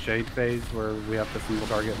a shade phase where we have to single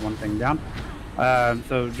target one thing down.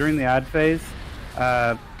 So during the ad phase,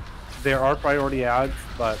 there are priority ads,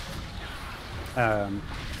 but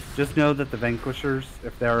just know that the Vanquishers,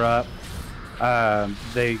 if they're up,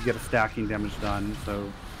 they get a stacking damage done,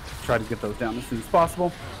 so try to get those down as soon as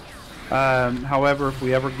possible. However, if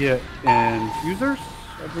we ever get infusers,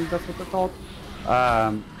 I believe that's what they're called,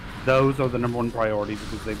 those are the #1 priority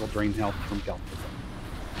because they will drain health from Kel'Thas.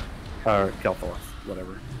 Or Kel'Thas,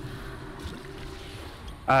 whatever.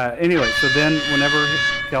 Anyway, so then whenever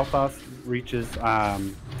Kel'Thas reaches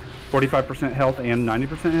 45% health and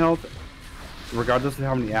 90% health, regardless of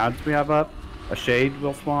how many ads we have up, a shade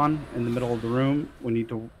will spawn in the middle of the room. We need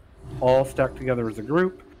to all stack together as a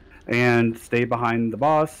group and stay behind the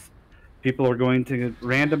boss.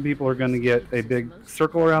 Random people are going to get a big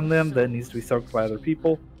circle around them that needs to be soaked by other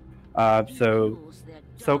people. So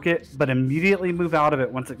soak it, but immediately move out of it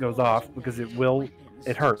once it goes off because it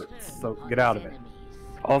hurts. So get out of it.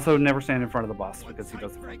 Also, never stand in front of the boss because he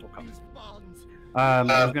does the frontal coming.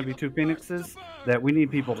 There's going to be 2 phoenixes that we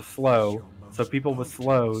need people to slow. So people with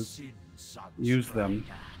slows, use them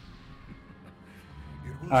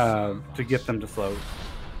to get them to slow.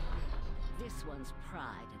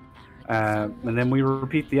 And then we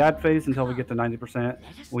repeat the ad phase until we get to 90%.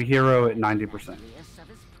 We hero at 90%.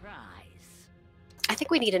 I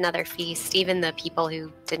think we need another feast. Even the people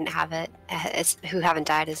who didn't have it, who haven't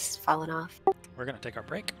died, has fallen off. We're gonna take our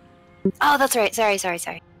break. Oh, that's right. Sorry.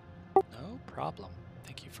 No problem.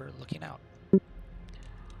 Thank you for looking out.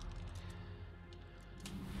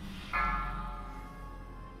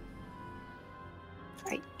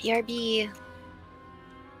 Right, BRB.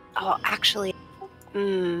 Oh, actually,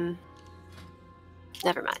 never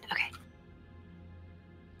mind. Okay.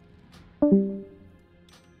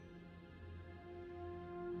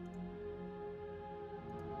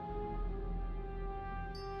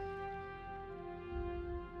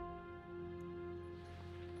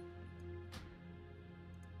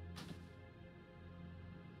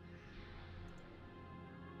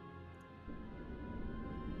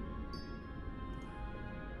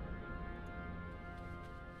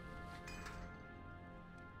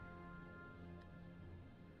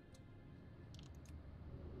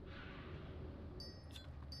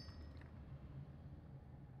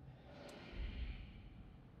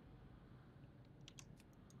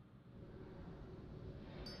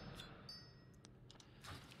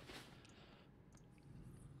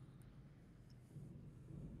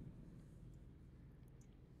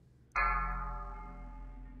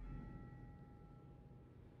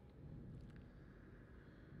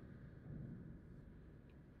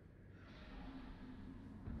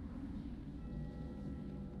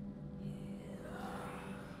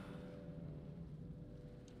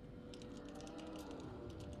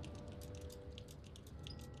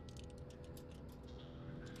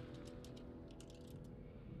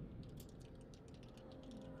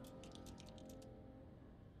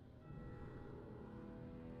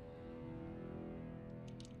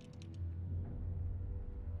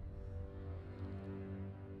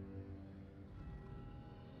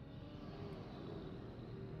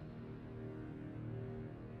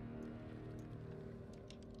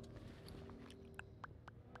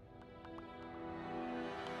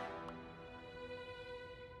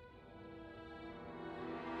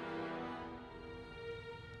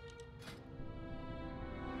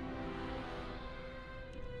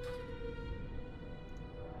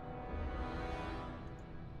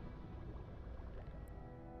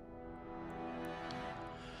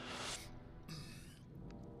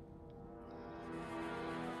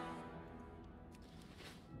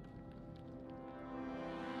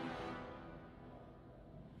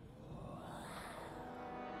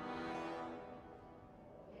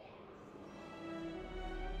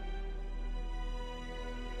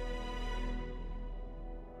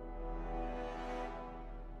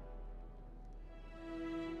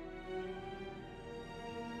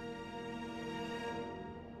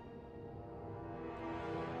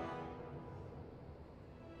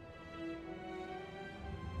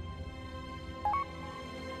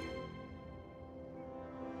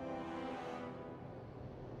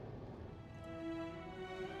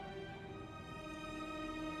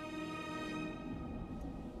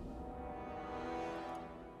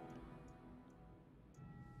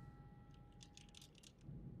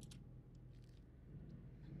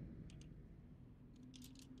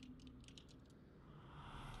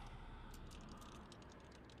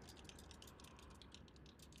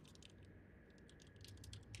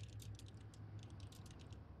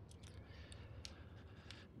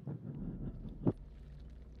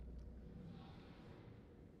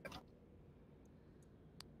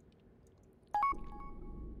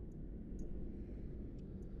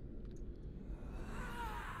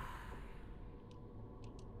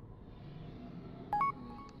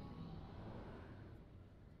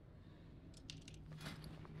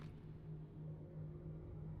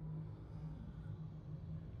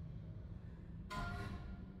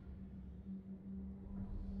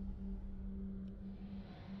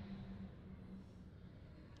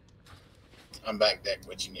 I'm back deck.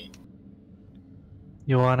 What you need?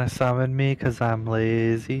 You wanna summon me cause I'm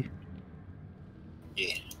lazy?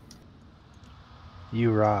 Yeah.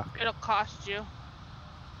 You rock. It'll cost you.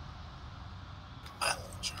 I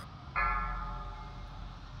won't try.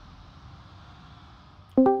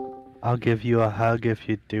 I'll give you a hug if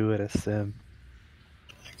you do it a sim.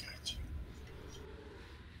 I got you.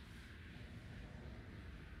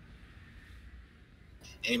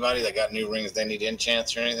 Anybody that got new rings they need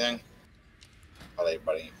enchants or anything? Oh,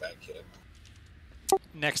 everybody ain't back yet.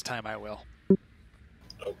 Next time I will.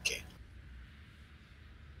 Okay.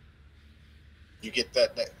 You get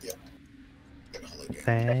that deck? Yep.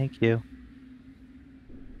 Thank you.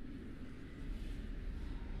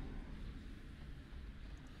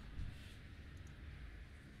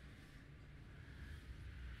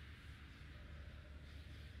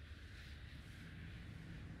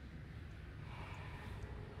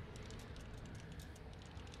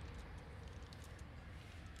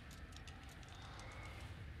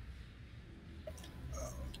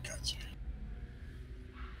 Gotcha.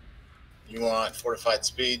 You want fortified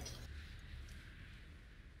speed?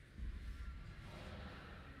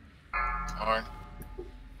 Arn?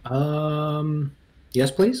 Yes,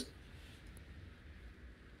 please.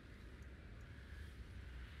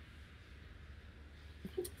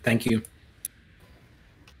 Thank you.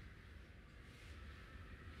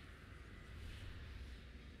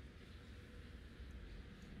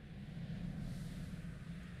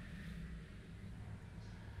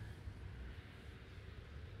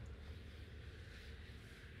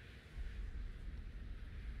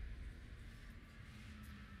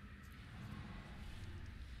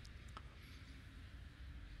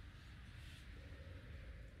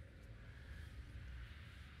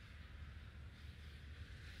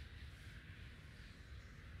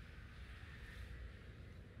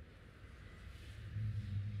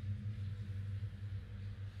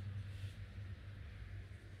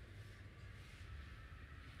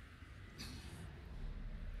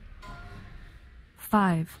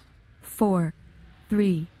 Five, 4,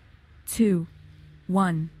 3, 2,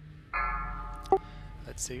 1.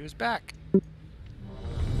 Let's see who's back. Did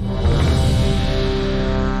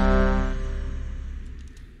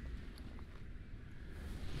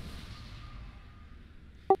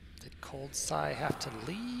Cold Sigh have to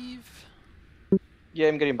leave? Yeah,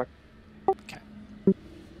 I'm getting back. Okay.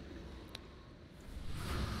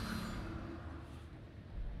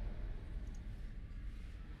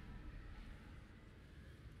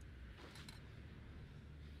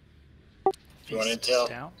 You want intel?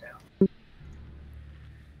 Down.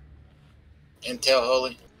 Intel,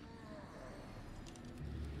 Holy?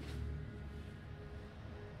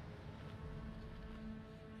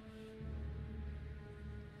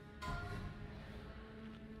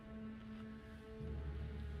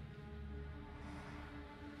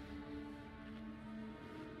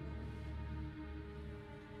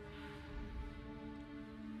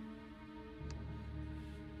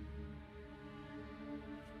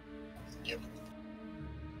 Yep.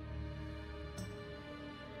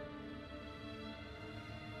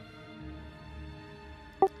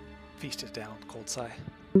 Feast is down, Cold Sigh.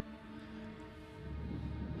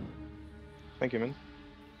 Thank you, man.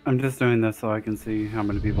 I'm just doing this so I can see how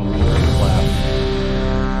many people need a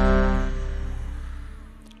flask.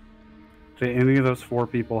 Do any of those 4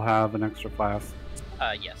 people have an extra flask?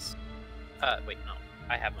 Yes. Wait, no.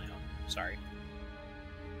 I have my own. Sorry.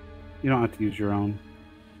 You don't have to use your own.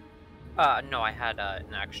 No, I had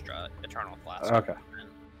an extra Eternal Flask. Okay.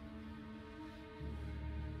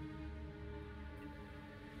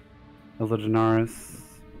 Illusionaris.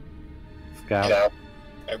 Scout. Yeah.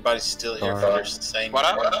 Everybody's still here for their same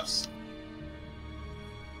items.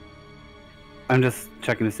 I'm just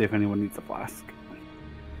checking to see if anyone needs a flask.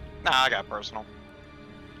 Nah, I got personal.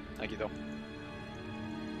 Thank you, though.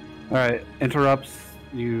 Alright, interrupts.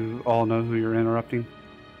 You all know who you're interrupting?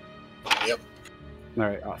 Yep.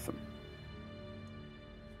 Alright, awesome.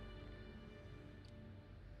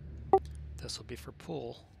 This will be for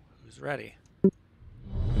Pool. Who's ready?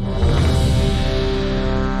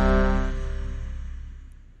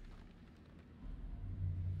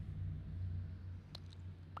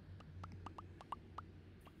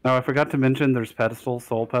 Oh, I forgot to mention there's pedestals,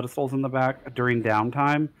 soul pedestals in the back. During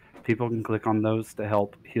downtime, people can click on those to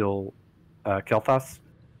help heal Kel'Thas.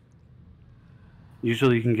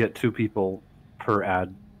 Usually you can get 2 people per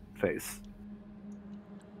ad phase.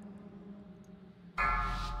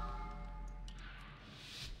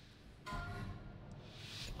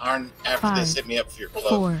 Arn, after this, hit me up for your club.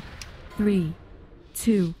 4, 3,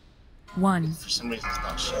 2, 1. For some reason, it's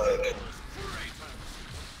not showing.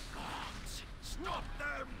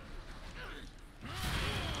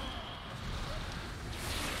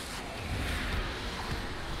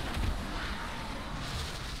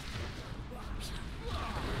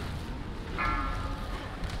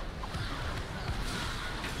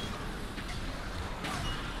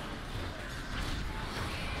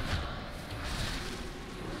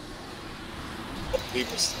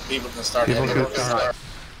 People can start. People can start.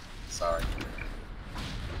 Sorry.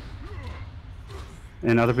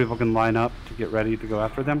 And other people can line up to get ready to go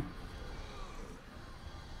after them.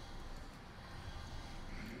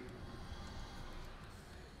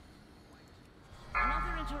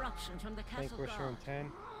 Another interruption from the castle Vanquisher in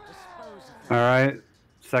 10. All right.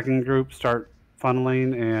 Second group start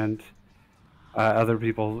funneling, and other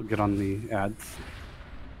people get on the ads.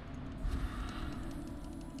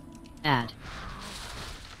 Add.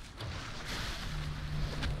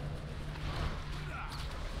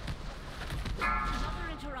 Another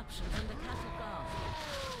interruption from the castle guard.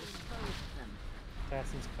 Dispose of them.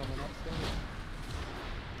 Assassin's coming up soon.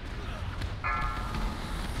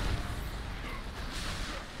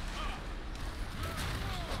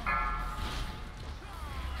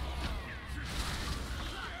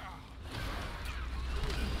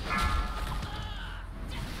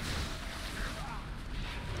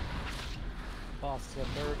 Boss is at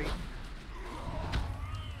 30.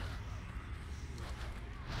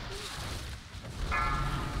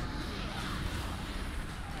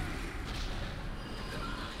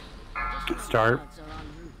 Start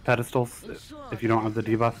pedestals if you don't have the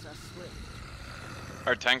debuff.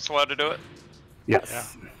 Are tanks allowed to do it?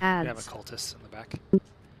 Yes. Yeah. We have a cultist in the back.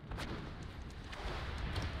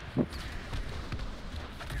 Interruption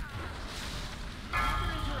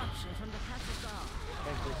from the castle guard.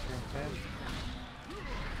 Vanquisher in 10.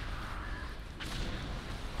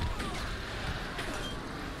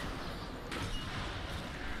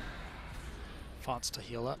 Fonts to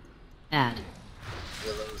heal up. Add.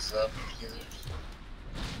 Heal those up. Healers.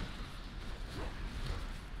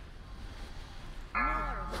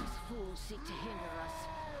 More of these fools seek to hinder us.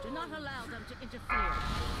 Do not allow them to interfere.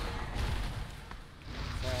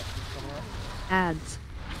 Assassin's coming up. Ads.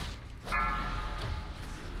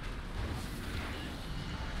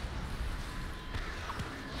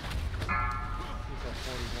 He's at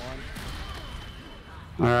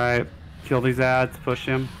 41. All right. Kill these ads. Push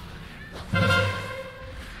him.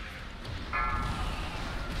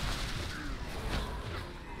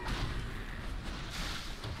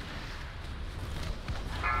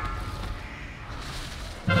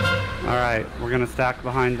 Alright, we're going to stack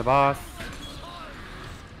behind the boss.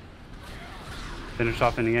 Finish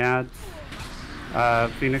off any ads.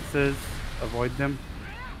 Phoenixes, avoid them.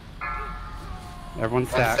 Everyone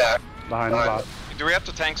stack behind the boss. Do we have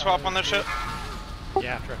to tank swap on this shit?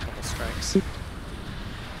 Yeah, after a couple strikes.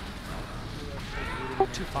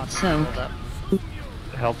 2 fonts So, filled up.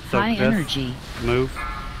 Help soak high this. energy. Move.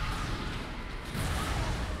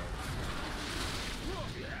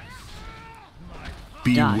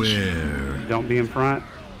 Beware. Don't be in front.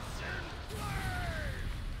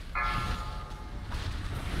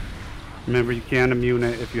 Remember, you can immune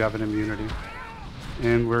it if you have an immunity.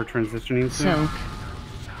 And we're transitioning soon. Soak.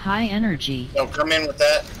 High energy. No, come in with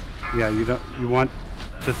that. Yeah, you want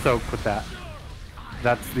to soak with that.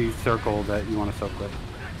 That's the circle that you want to soak with.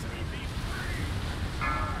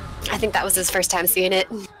 I think that was his first time seeing it.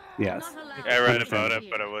 Yes. I read about it,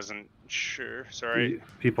 but I wasn't sure. Sorry.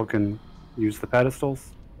 People can use the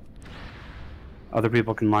pedestals. Other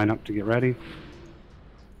people can line up to get ready.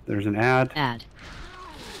 There's an ad. Add.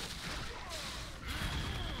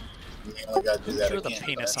 You only gotta do that Throw the again,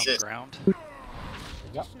 penis on that's the it. ground.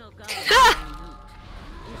 Yep.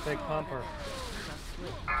 Big pumper.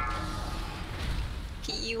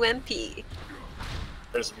 P-U-M-P.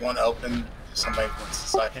 There's one open. Somebody wants to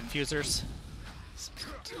side. Infusers.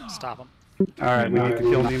 Stop them. Alright, we need to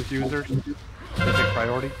kill the infusers. They take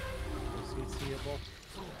priority. CCable.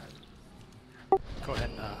 Go ahead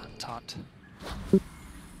and taunt.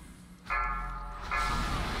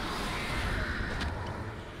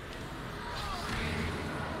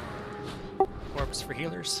 Orbs for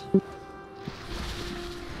healers.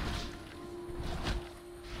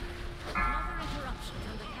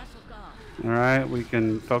 Alright, we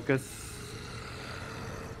can focus.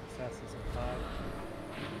 Assassins at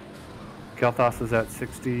 5. Kel'Thas is at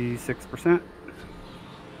 66%.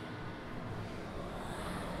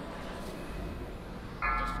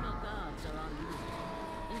 Additional guards are on route.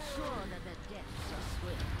 Ensure that their deaths are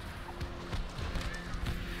swift.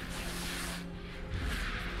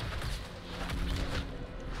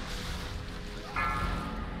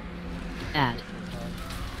 Add.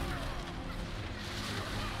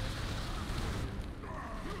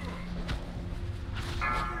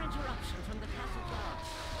 Another interruption from the castle guards.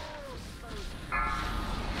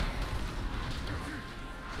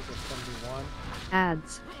 This is 71.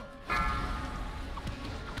 Ads.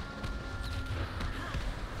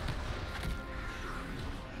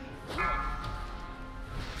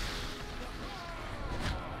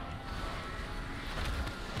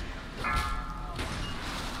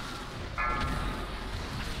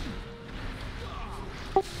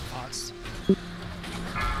 taunts.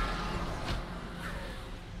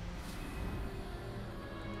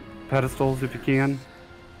 Pedestals if you can.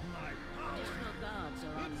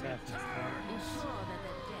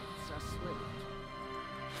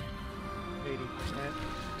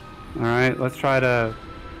 Alright, let's try to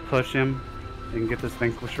push him and get this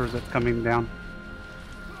Vanquisher that's coming down.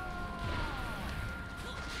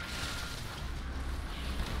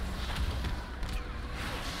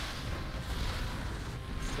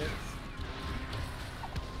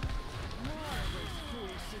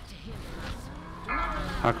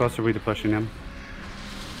 How close are we to pushing him?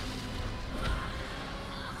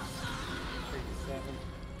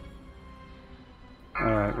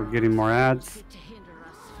 Alright, we're getting more ads.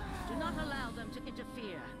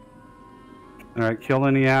 Alright, kill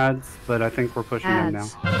any ads, but I think we're pushing them now.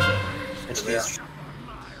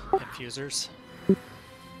 Infusers.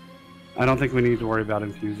 I don't think we need to worry about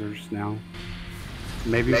infusers now.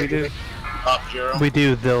 Maybe we do. We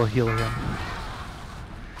do, they'll heal him.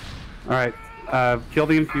 Alright, kill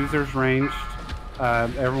the infusers ranged.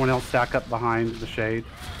 Everyone else stack up behind the shade.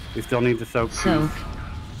 We still need to soak. Soak.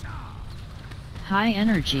 High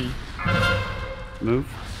energy. Move.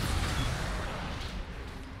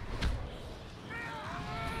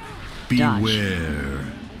 Beware.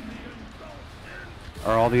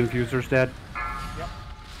 Are all the infusers dead? Yep.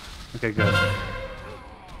 Okay, good.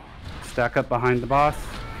 Stack up behind the boss.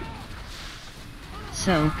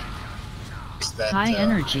 Soak. High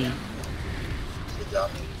energy.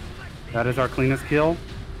 That is our cleanest kill.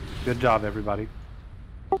 Good job, everybody.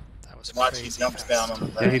 That was Watch, he jumps down on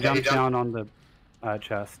the Yeah, he jumps down on the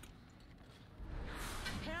chest.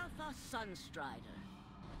 Hertha Sunstrider,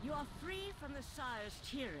 you are free from the Sire's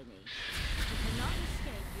tyranny. You cannot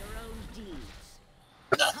escape your own deeds.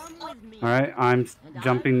 Come with me. Alright, I'm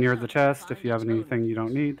jumping near the chest if you have anything you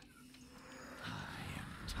don't need.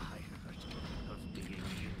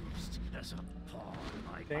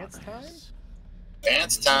 Dance time?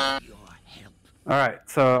 Dance time. Alright,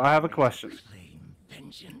 so I have a question.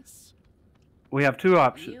 We have two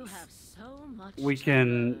options. We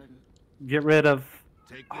can get rid of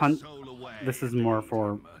This is more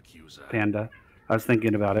for Panda. I was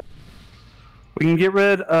thinking about it. We can get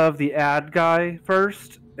rid of the ad guy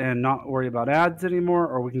first and not worry about ads anymore,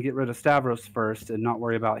 or we can get rid of Stavros first and not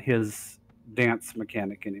worry about his dance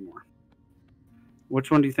mechanic anymore. Which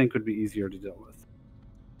one do you think would be easier to deal with?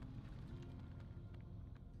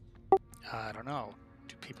 I don't know.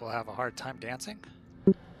 Do people have a hard time dancing?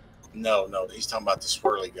 No, he's talking about the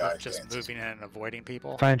swirly guy. Just moving in and avoiding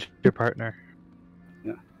people? Find your partner.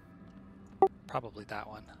 Yeah. Probably that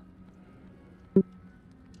one.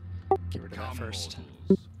 Get rid of that first.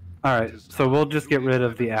 Alright, so we'll just get rid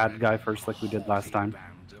of the ad guy first like we did last time.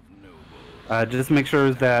 Just make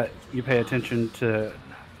sure that you pay attention to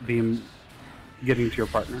getting to your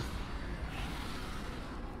partner.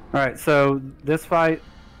 Alright, so this fight,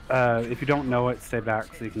 if you don't know it, stay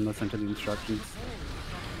back so you can listen to the instructions.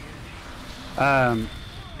 And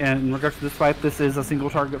in regards to this fight, this is a single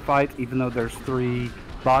target fight, even though there's 3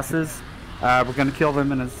 bosses. We're going to kill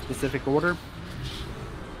them in a specific order.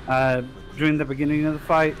 During the beginning of the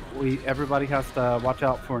fight, everybody has to watch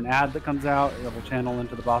out for an ad that comes out. It will channel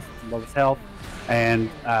into the boss with the lowest health, and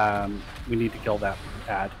we need to kill that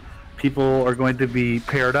ad. People are going to be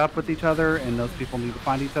paired up with each other, and those people need to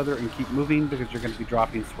find each other and keep moving because you're going to be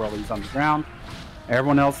dropping swirlies on the ground.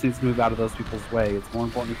 Everyone else needs to move out of those people's way. It's more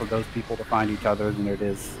important for those people to find each other than it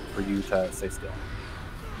is for you to stay still.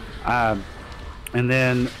 And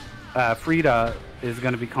then Frida is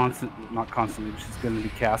going to be not constantly, she's going to be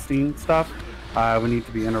casting stuff. We need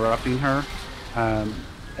to be interrupting her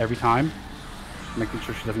every time, making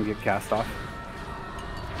sure she doesn't get cast off.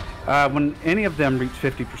 When any of them reach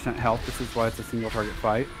 50% health, this is why it's a single target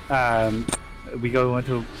fight, we go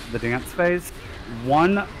into the dance phase.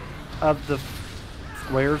 One of the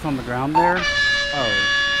squares on the ground there,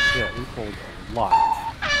 oh shit, we pulled a lot.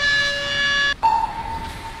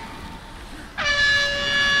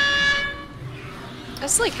 I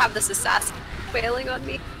just like have this assassin wailing on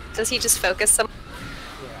me. Does he just focus some?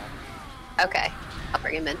 Yeah. Okay, I'll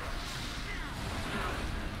bring him in.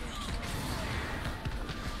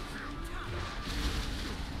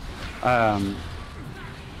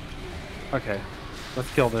 Okay,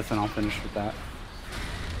 let's kill this and I'll finish with that.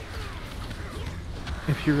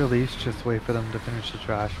 If you release, just wait for them to finish the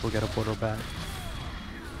trash. We'll get a portal back.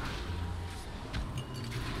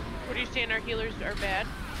 What are you saying? Our healers are bad?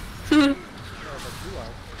 Oh!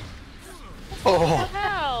 What the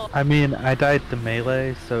hell? I mean, I died the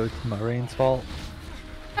melee, so it's Moraine's fault.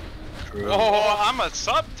 Oh, I'm a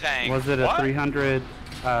sub tank. Was it a 300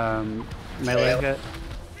 melee hit?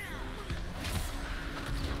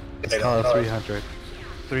 Oh, 300.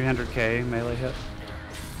 300k melee hit.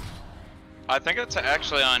 I think it's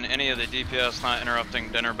actually on any of the DPS not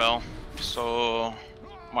interrupting dinner bell, so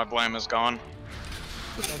my blame is gone.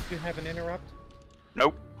 Don't you have an interrupt?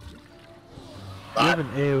 Nope. You have an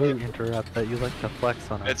AoE interrupt that you like to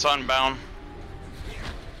flex on us. It's unbound.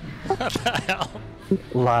 What the hell?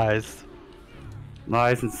 Lies.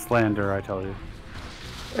 Lies and slander, I tell you.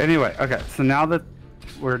 Anyway, okay, so now that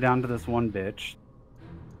we're down to this one bitch.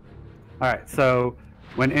 Alright, so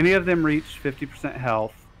when any of them reach 50%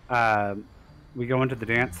 health, we go into the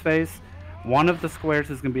dance phase. One of the squares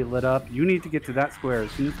is going to be lit up. You need to get to that square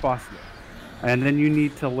as soon as possible. And then you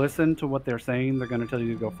need to listen to what they're saying. They're going to tell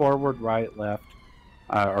you to go forward, right, left,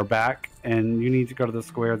 or back. And you need to go to the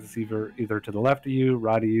square that's either to the left of you,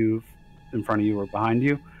 right of you, in front of you, or behind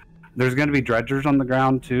you. There's going to be dredgers on the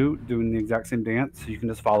ground, too, doing the exact same dance. So you can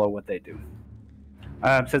just follow what they do.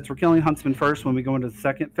 Since we're killing Huntsman first, when we go into the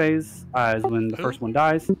second phase, is when the first one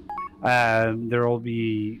dies. There will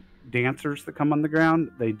be dancers that come on the ground.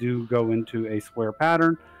 They do go into a square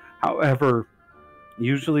pattern. However,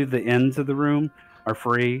 usually the ends of the room are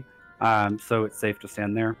free, so it's safe to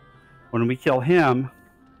stand there. When we kill him,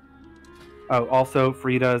 also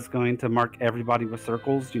Frida is going to mark everybody with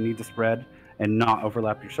circles. You need to spread and not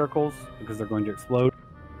overlap your circles because they're going to explode.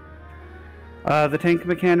 The tank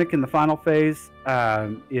mechanic in the final phase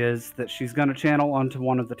is that she's going to channel onto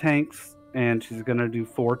one of the tanks, and she's going to do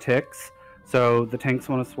 4 ticks. So the tanks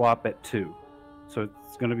want to swap at 2. So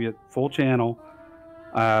it's going to be a full channel.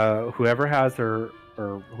 Whoever has her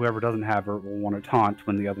or whoever doesn't have her will want to taunt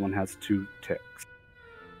when the other one has 2 ticks.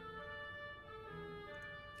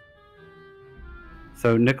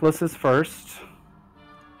 So Nicholas is first.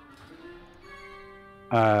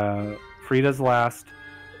 Frida's last.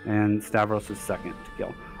 And Stavros is second to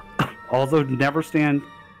kill. Also, never stand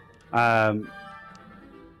in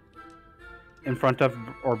front of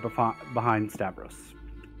or behind Stavros.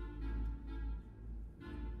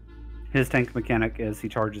 His tank mechanic is he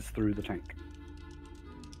charges through the tank.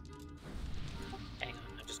 Hang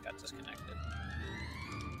on, I just got disconnected.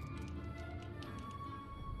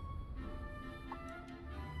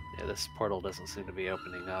 Yeah, this portal doesn't seem to be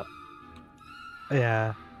opening up.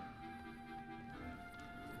 Yeah.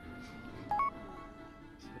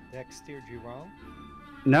 So Dex steered you wrong?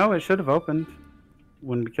 No, it should have opened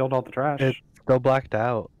when we killed all the trash. It's still blacked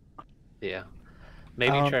out. Yeah.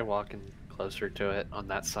 Maybe try walking closer to it on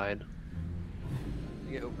that side. I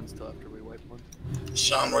think it opens till after we wipe one.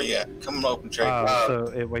 Sean, where you at? Come on, open trade.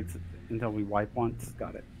 So it waits until we wipe once.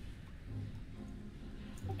 Got it.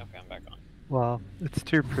 Okay, I'm back on. Well, it's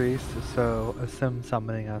 2 priests, so a sim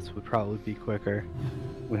summoning us would probably be quicker.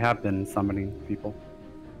 We have been summoning people.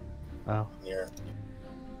 Oh. Yeah.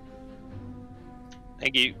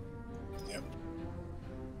 Thank you. Yep.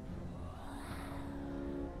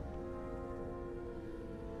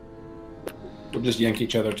 We'll just yank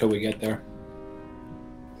each other till we get there.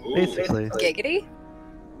 Ooh, Basically. Giggity?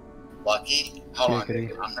 Lucky? Hold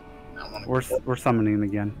Giggity. on. We're summoning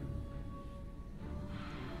again.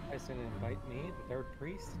 I said invite me, the third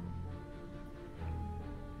priest.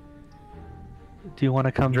 Do you want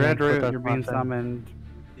to come drink with us, you're being Muffin? summoned.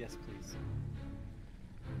 Yes, please.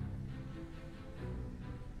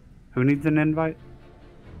 Who needs an invite?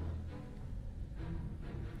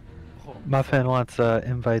 Oh, Muffin wants an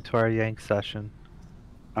invite to our Yank session.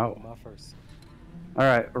 Oh. Muffers.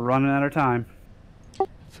 Alright, we're running out of time.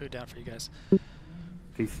 Food down for you guys.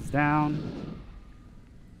 Pieces down.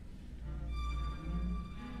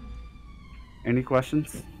 Any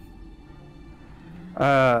questions?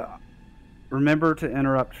 Remember to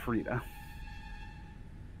interrupt Frida.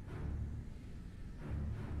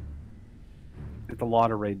 It's a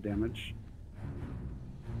lot of raid damage.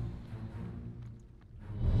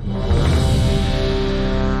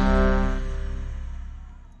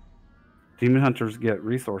 Demon Hunters get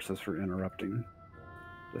resources for interrupting.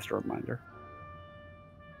 Just a reminder.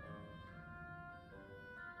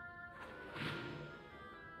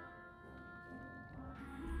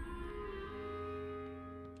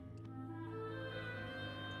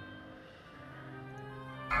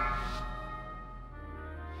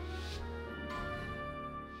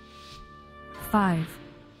 Five,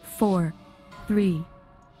 4, 3,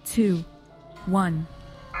 2, 1.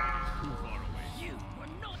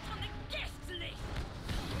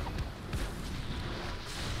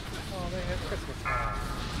 Oh, they had Christmas time.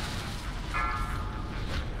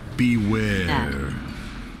 Beware.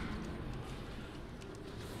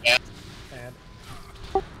 And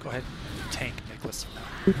Go ahead, tank Nicholas.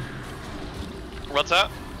 What's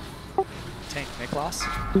that? Tank Nicholas.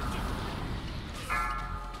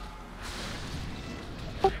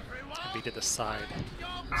 he did the side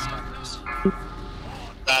stabbers.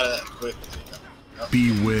 Out of that quickly. No.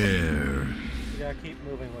 Beware. You gotta keep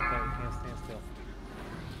moving with that. You can't stand still.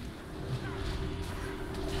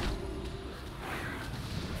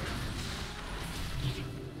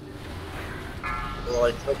 Well,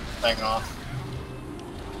 I took the thing off.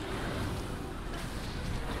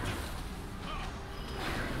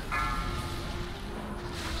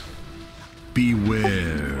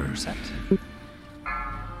 Beware.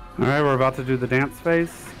 Alright, we're about to do the dance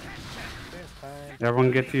phase.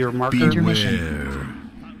 Everyone get to your marker. Beware.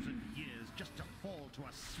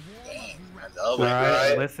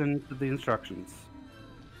 Alright, listen to the instructions.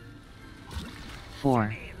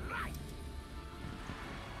 4,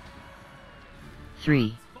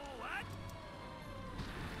 3,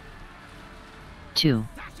 2,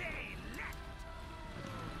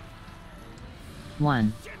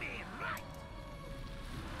 1.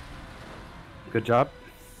 Good job.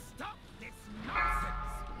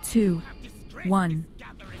 2, 1.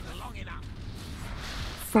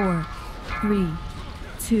 4, 3,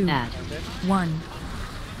 2, 1.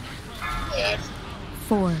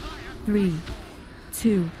 4, 3,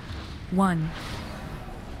 2, 1.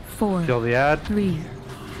 4, Kill the ad. 3,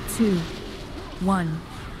 2, 1.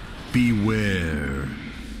 Beware.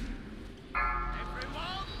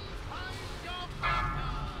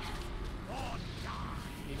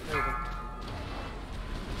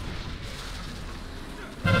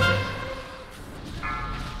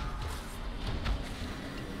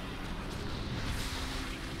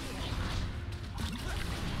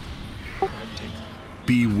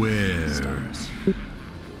 Beware.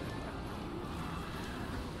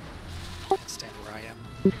 Stand where I am.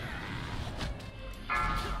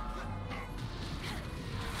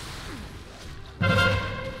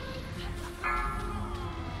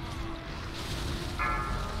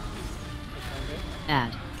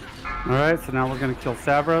 Add. Alright, so now we're gonna kill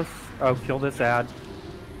Savros. Oh, kill this ad.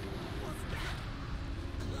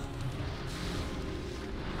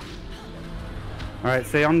 Alright,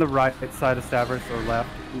 stay on the right side of Stavros or left,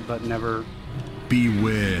 but never...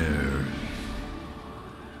 Beware.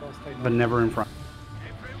 But never in front.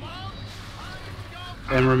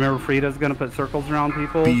 And remember, Frida's gonna put circles around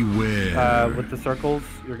people. Beware. With the circles,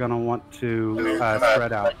 you're gonna want to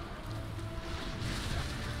spread out.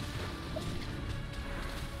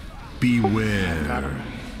 Beware.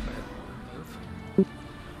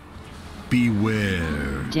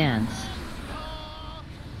 Beware. Dance.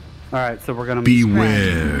 Alright, so we're gonna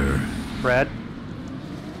Beware. Spread.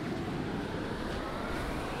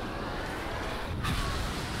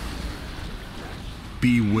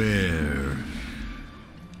 Beware.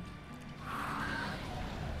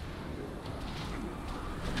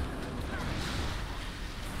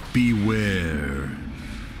 Beware.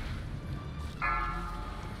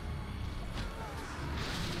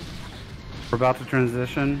 We're about to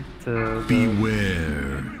transition to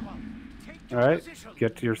Beware. Alright,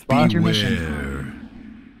 get to your spot. Beware.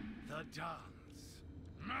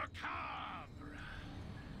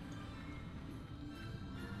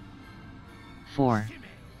 4,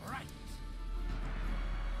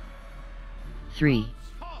 3,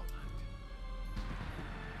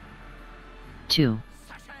 2,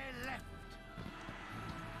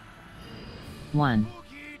 1.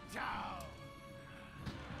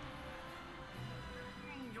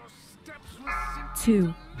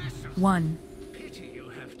 2, 1.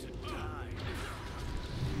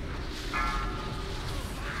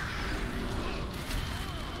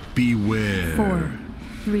 Beware. 4,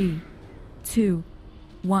 3, 2,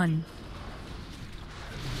 1.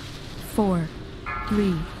 4,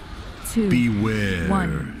 3, 2, Beware.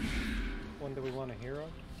 1. When do we want a hero?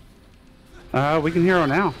 We can hero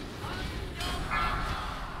now.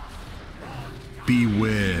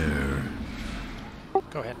 Beware.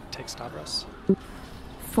 Go ahead and take Stavros.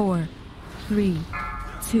 4, 3,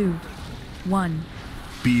 2, 1.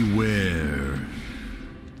 Beware.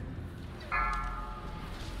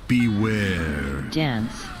 Beware.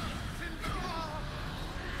 Dance.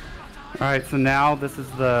 Alright, so now this is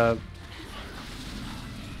the...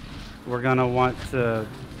 We're gonna want to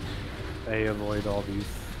avoid all these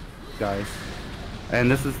guys. And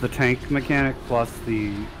this is the tank mechanic plus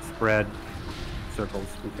the spread circles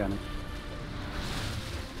mechanic.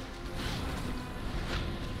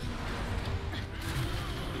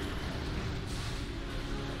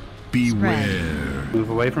 Beware. Move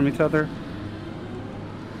away from each other.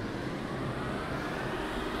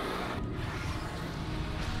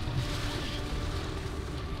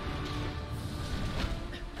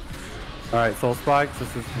 Alright, Soul Spikes,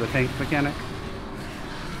 this is the tank mechanic.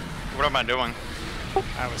 What am I doing?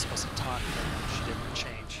 I was supposed to taunt, but she didn't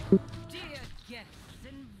change.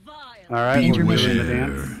 Alright, we're doing the Beware.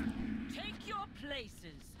 dance. Take your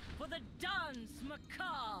places for the dance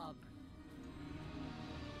macabre.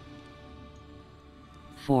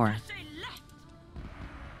 4,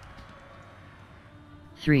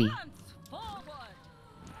 3,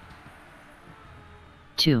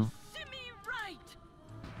 2,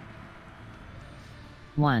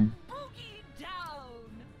 1.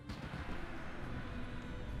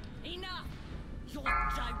 Enough. Your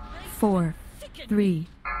gyration 4, 3,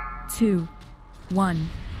 2, 1.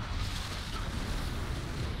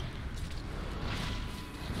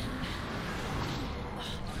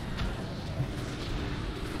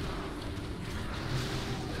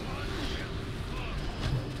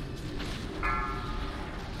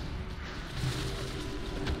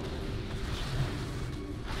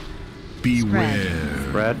 Beware.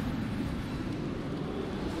 Spread.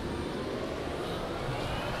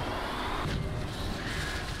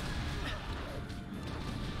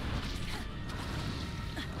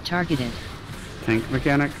 Targeted. Tank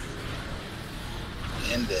mechanics.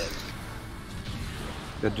 Ended.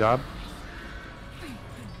 Good job.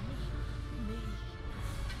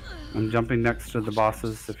 I'm jumping next to the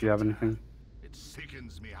bosses if you have anything. It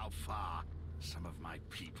sickens me how far some of my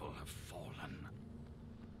people have fallen.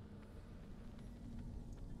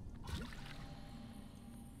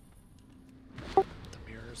 The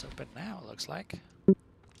mirror's open now, it looks like.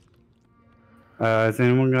 Is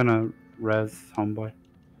anyone gonna res homeboy?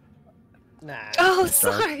 Nah. Oh,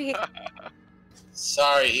 sorry.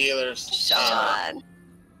 Sorry, healers. Sean.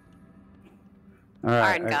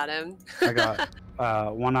 Alright. Arn got him. I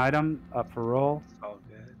got one item up for roll. All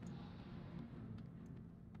good.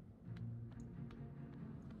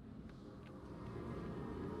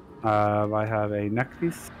 I have a neck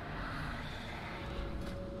piece.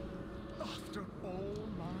 After all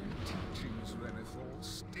my teachings, Renethor,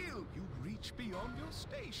 still you reach beyond your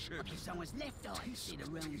station. If someone's left eye can see the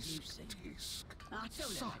realms you see. I'll tell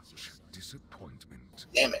them. Such disappointment.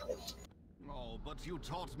 Damn it. Oh, but you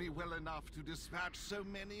taught me well enough to dispatch so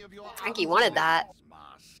many of your Frankie wanted that.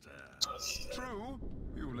 Master. True,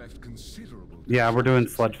 you left considerable. Yeah, we're doing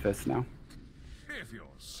Sludgefist now. If you're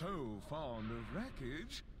so fond of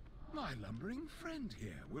wreckage, my lumbering friend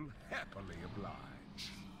here will happily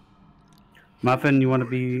oblige. Muffin, you want to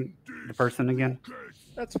be the person again?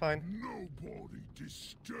 That's fine. Nobody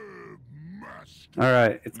disturb Master.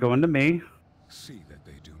 Alright, it's going to me. See that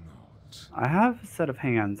they do not. I have a set of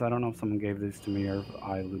hands. I don't know if someone gave these to me or if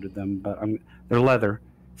I looted them, but they're leather.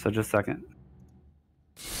 So just a second.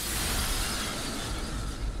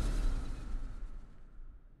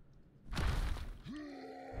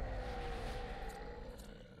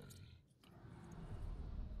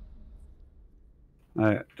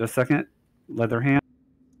 Alright, just a second. Leather hand.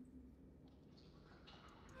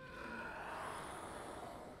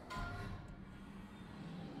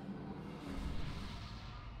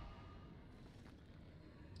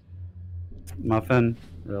 Muffin,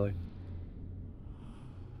 really?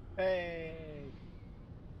 Hey.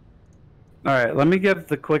 Alright, let me give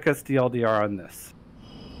the quickest DLDR on this.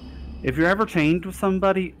 If you're ever chained with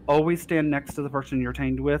somebody, always stand next to the person you're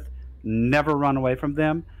chained with. Never run away from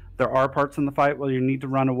them. There are parts in the fight where you need to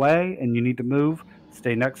run away and you need to move.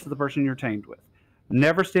 Stay next to the person you're chained with.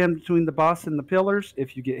 Never stand between the boss and the pillars.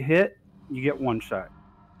 If you get hit, you get one shot.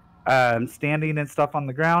 Standing and stuff on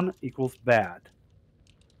the ground equals bad.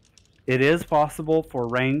 It is possible for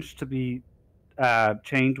range to be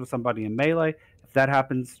chained with somebody in melee. If that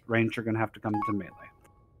happens, range are going to have to come to melee.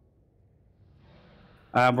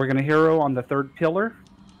 We're going to hero on the third pillar,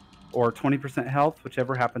 or 20% health,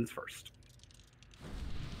 whichever happens first.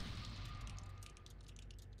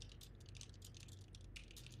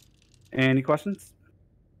 Any questions?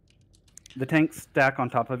 The tanks stack on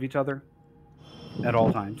top of each other at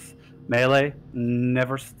all times. Melee,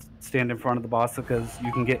 never stand in front of the boss because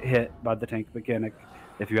you can get hit by the tank mechanic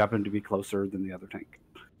if you happen to be closer than the other tank.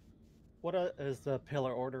 What is the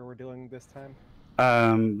pillar order we're doing this time?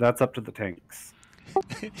 That's up to the tanks.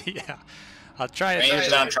 Yeah, I'll try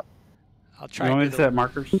it. I'll try. You want me to set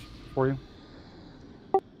markers for you?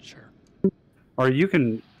 Sure. Or you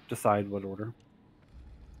can decide what order.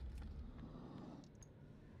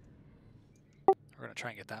 We're gonna try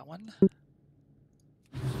and get that one.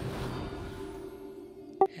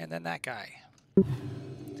 And then that guy.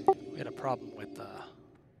 We had a problem with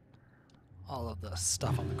all of the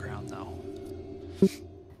stuff on the ground, though.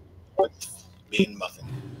 Being Muffin.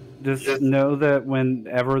 Just know that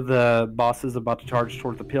whenever the boss is about to charge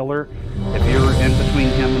toward the pillar, if you're in between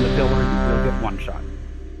him and the pillar, you'll get one shot.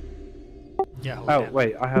 Yeah. Oh,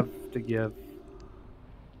 wait, I have to give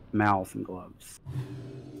Mal some gloves.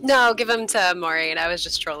 No, give him to Maureen. I was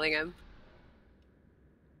just trolling him.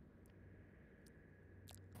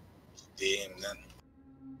 Damn, then.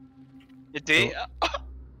 D.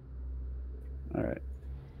 All right.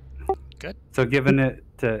 Good. So giving it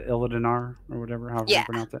to Illidanar or whatever, however you Yeah,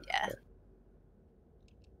 pronounce it. yeah.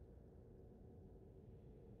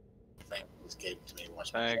 This gave it to me.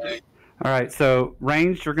 Watch my All right. So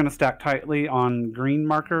ranged, you're going to stack tightly on green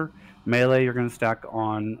marker. Melee, you're going to stack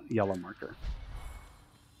on yellow marker.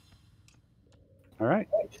 All right.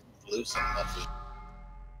 Loose and fluffy.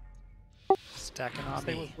 Stacking on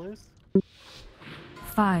me.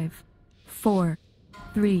 5, 4,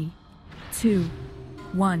 3, 2,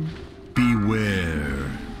 1.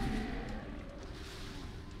 Beware.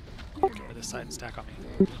 Go to this side and stack on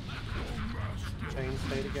me. Chains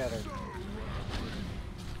stay together.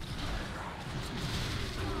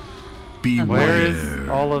 Beware. Where is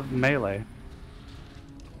all of melee?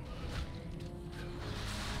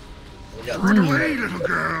 Run away, little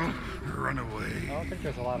girl. Run away. I don't think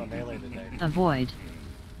there's a lot of melee today. Avoid.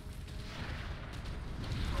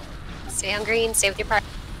 Stay on green. Stay with your partner.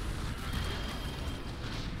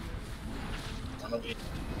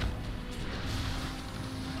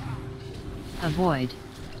 Avoid.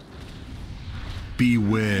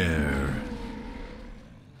 Beware.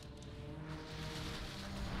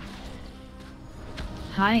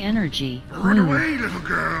 High energy. Run Move. away, little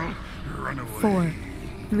girl. Run away. 4,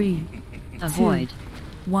 3, Avoid. 2,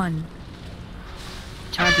 1.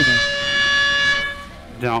 Targeted.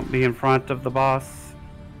 Don't be in front of the boss.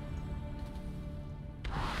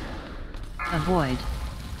 Avoid.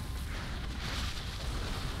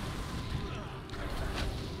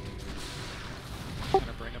 I'm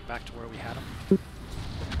gonna bring him back to where we had him.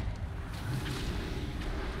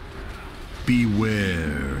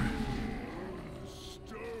 Beware.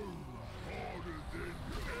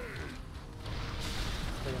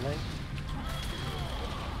 Stay late.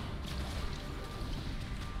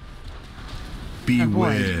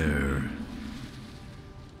 Beware.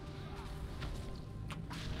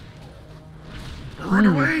 Run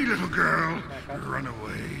away, little girl. Run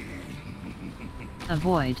away.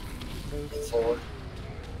 Avoid. Move forward.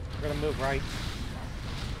 We're gonna move right.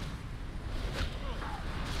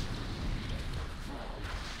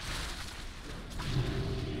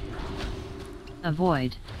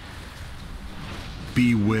 Avoid.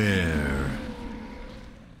 Beware.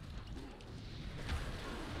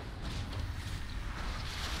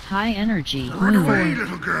 High energy. Run Move. away,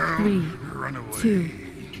 little girl. 3, Run away. 2,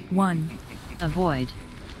 1. Avoid.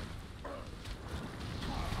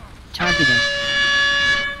 Targeted.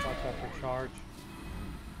 Watch out for charge.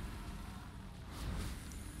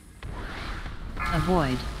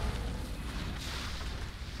 Avoid.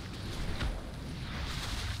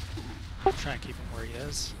 Try and keep him where he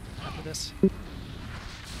is after this.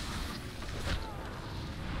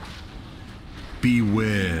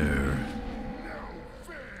 Beware.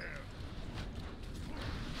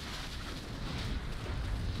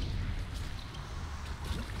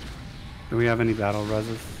 Do we have any battle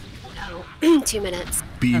reses? No. 2 minutes.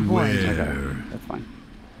 Beware. Okay, that's fine.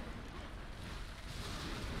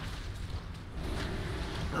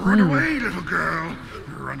 Run away, little girl.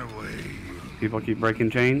 Run away. People keep breaking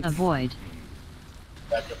chains. Avoid.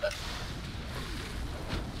 Back up, back.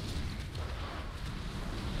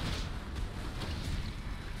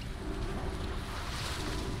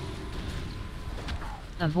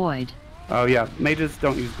 Avoid. Oh yeah, mages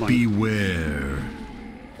don't use blink. Beware.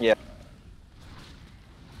 Yeah.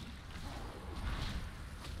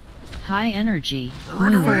 High energy.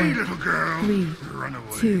 Run Move. away, little girl. 3, Run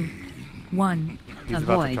away. 2, 1. He's about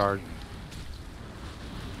to Avoid. charge.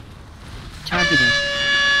 Targeted.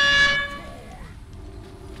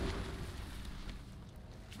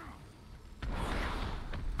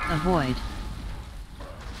 Avoid.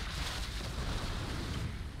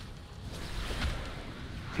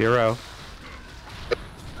 Hero.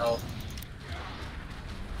 Oh,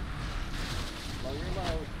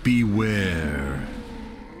 Beware.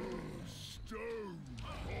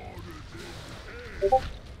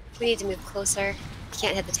 We need to move closer.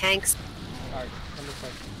 Can't hit the tanks. Alright, come this way.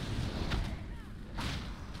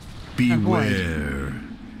 Beware.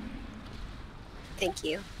 Thank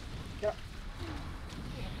you.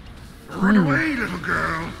 Run away, little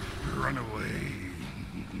girl. Run away.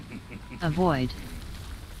 Avoid.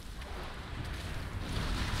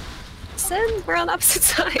 Listen, we're on opposite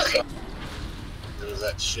sides. there was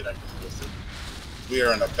that shit I can go through. We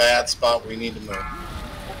are in a bad spot. We need to move.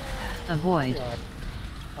 Avoid. Alright.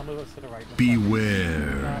 I'll move us to the right.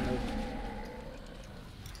 Beware. Nah, move.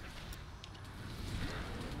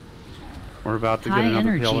 We're about to get High another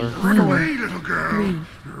energy. pillar. Run away, little girl.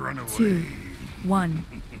 3, Run away. 2, 1.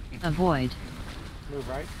 Avoid. Move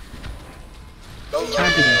right.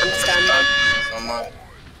 Targeted. I'm stunned.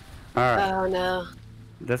 Alright. Oh no.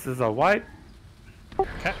 This is a wipe.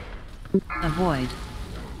 Okay. Avoid.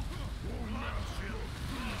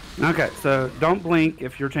 Okay, so don't blink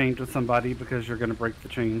if you're chained with somebody because you're going to break the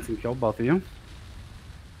chains and kill both of you.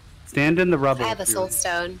 Stand in the rubble. I have a if soul you're-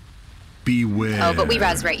 stone. Beware. Oh, but we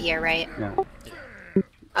res right here, right? Yeah.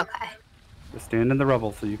 Okay. Just stand in the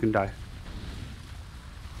rubble so you can die.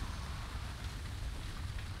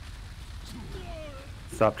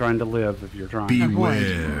 Stop trying to live if you're trying.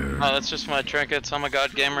 Beware. Oh, that's just my trinkets. I'm a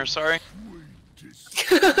god gamer, sorry.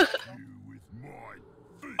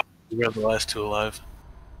 We are the last two alive.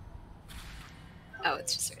 Oh,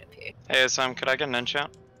 it's just right up here. Hey, Sam, could I get an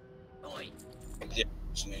enchant? Yeah.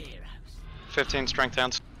 15 strength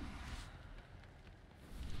hands.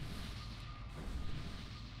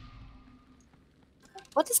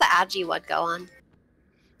 What does the Agi one go on?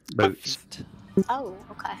 Boots. Oh,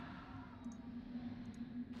 okay.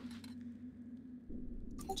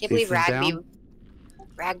 I can't believe Pieces Ragby, down.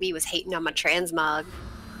 Ragby was hating on my transmog.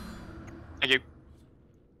 Thank you.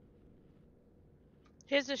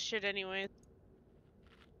 His is shit anyway.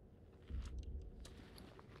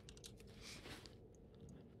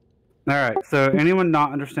 Alright, so anyone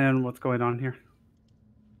not understand what's going on here?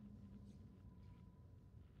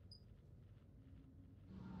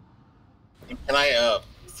 Can I,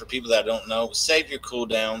 for people that don't know, save your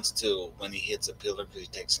cooldowns till when he hits a pillar because he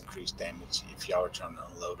takes increased damage if y'all are trying to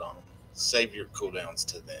unload on him. Save your cooldowns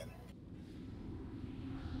to then.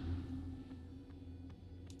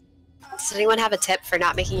 Does anyone have a tip for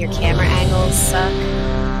not making your camera angles suck?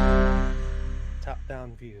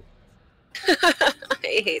 Top-down view. I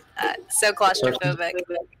hate that. So claustrophobic.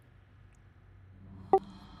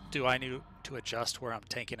 Do I need to adjust where I'm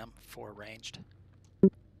tanking him for ranged?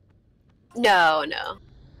 No, no.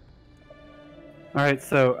 Alright,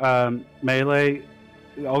 so melee,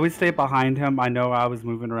 always stay behind him. I know I was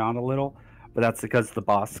moving around a little, but that's because the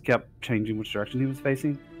boss kept changing which direction he was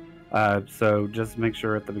facing. So just make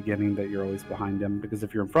sure at the beginning that you're always behind him, because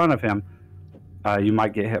if you're in front of him, you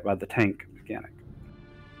might get hit by the tank mechanic.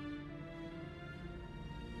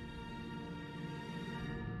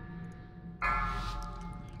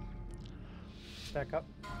 Back up.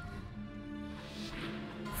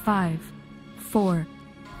 5, 4,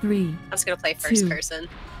 3. I'm just gonna play first 2, person.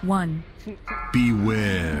 1.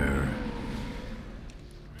 Beware.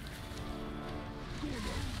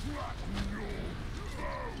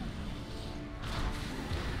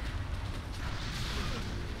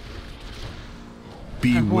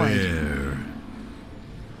 Beware.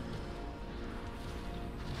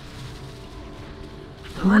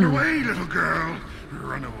 Run away, little girl.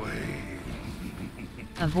 Run away.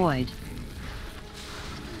 Avoid.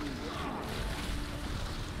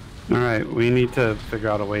 Alright, we need to figure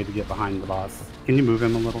out a way to get behind the boss. Can you move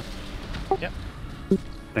him a little? Yep.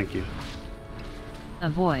 Thank you.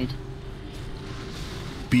 Avoid.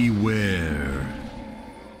 Beware.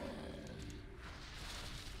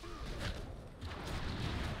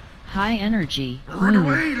 High energy. Run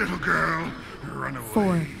away, little girl. Run away.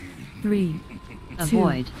 4, 3, 2.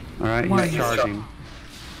 Avoid. Alright, One. he's charging.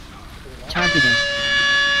 Targeted.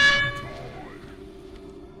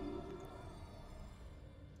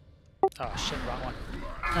 Oh shit, wrong one.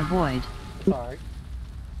 Avoid. Sorry.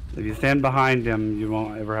 If you stand behind him, you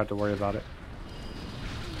won't ever have to worry about it.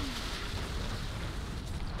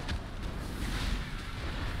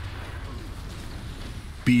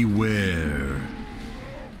 Beware.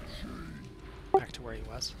 Back to where he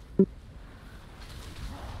was.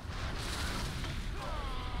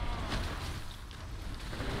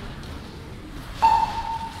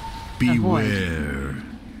 Beware.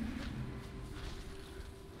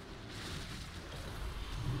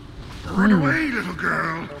 Run away, little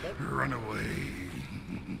girl. Run away.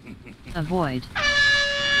 Avoid.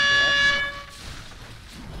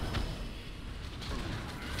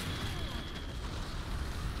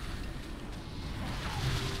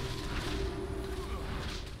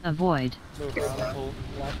 Avoid. Move around. Pull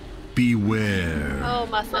left. Beware. Oh,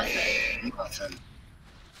 muffin. Muffin.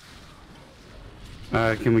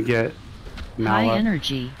 Can we get High Mala?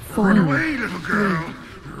 energy. 4, Run away, little girl.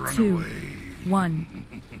 3, 2, Run away.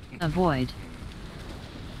 1. Avoid.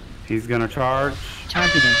 He's gonna charge,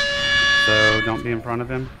 Targeted. so don't be in front of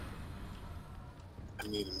him. I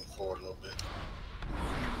need to move forward a little bit.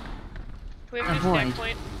 We have a new Avoid.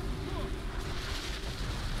 standpoint.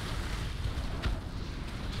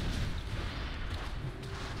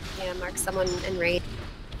 Yeah, mark someone in raid.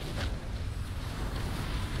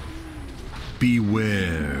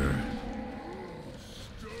 Beware.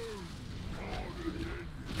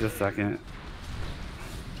 Just a second.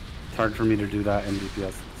 It's hard for me to do that and DPS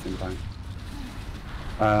at the same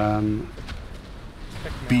time.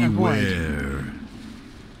 Beware.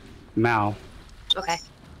 Mal. Okay.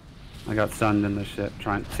 I got stunned in this shit.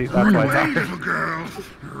 Trying. See, that's Run why away, it's little girl.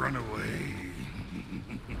 Run away.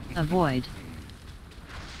 Avoid.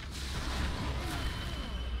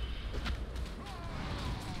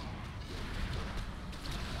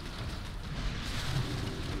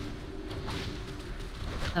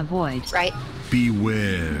 Avoid. Right.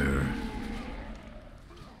 Beware.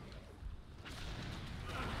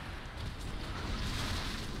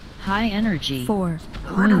 High energy. 4,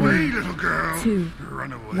 Run away, 3, little girl. 2,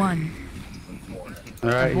 Run away. 1.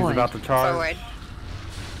 Alright, he's Avoid. about to charge. Forward.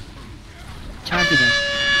 Targeted.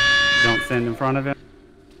 Don't stand in front of him.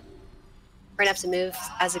 We're gonna have to move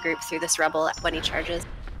as a group through this rubble when he charges.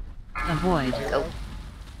 Avoid. Go.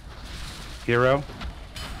 Hero.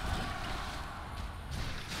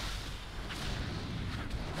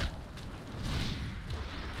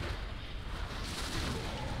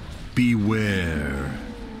 Beware.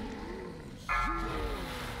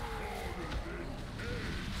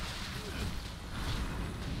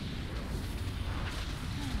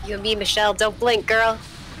 You and me, Michelle, don't blink, girl.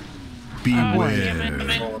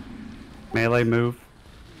 Beware. Melee move.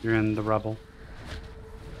 You're in the rubble.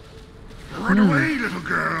 Run away, little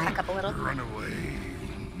girl. Back up a little. Run away.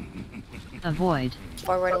 Avoid.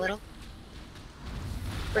 Forward a little.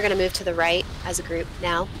 We're gonna move to the right as a group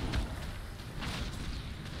now.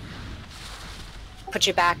 Put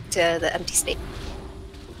your back to the empty space.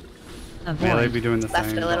 Melee be doing the Left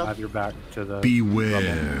same. a Don't little. have your back to the Beware.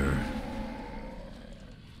 rubble.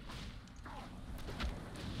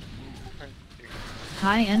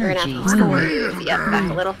 High We're energy. gonna have to move back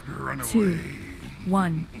a little. 2,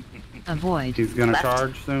 1. Avoid. He's gonna Left.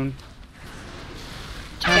 charge soon.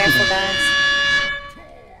 Careful, guys.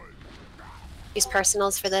 Use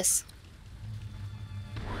personals for this.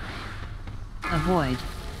 Avoid.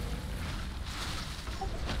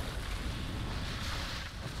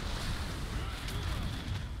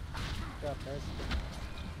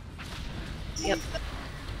 Yep.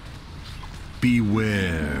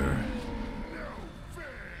 Beware.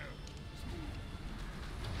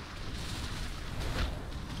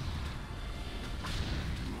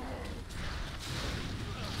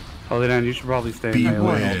 Hold it down. You should probably stay in melee all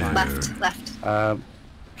Beware. time. Left.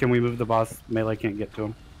 Can we move the boss? Melee can't get to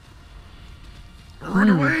him. Run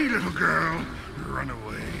away, little girl. Run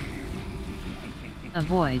away.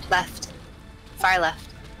 Avoid. Left. Far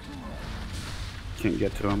left. Can't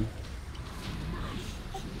get to him.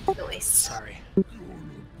 Noise. Sorry.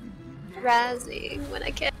 Razzing when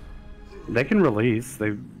I can. They can release.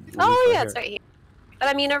 They. Oh yeah, it's right here. But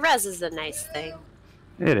I mean, a res is a nice thing.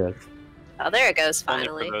 It is. Oh, there it goes. Only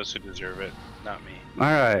Finally. for those who deserve it, not me.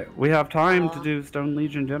 Alright, we have time to do Stone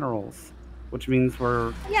Legion Generals, which means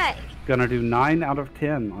we're Yay. gonna do 9 out of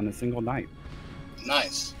 10 on a single night.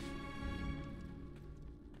 Nice.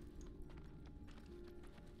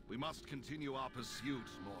 We must continue our pursuit,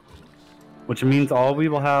 mortals. Which means all we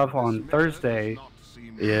will have on Thursday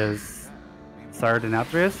is Sire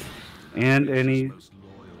Denathrius and any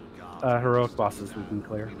heroic bosses we can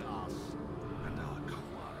clear.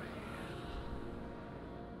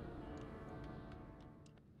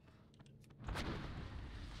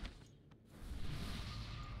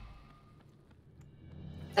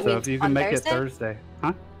 That So means if you can on make Thursday? it Thursday,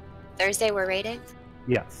 huh? Thursday we're raiding?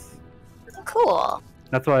 Yes. Cool.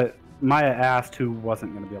 That's why Maya asked who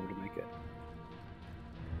wasn't going to be able to make it.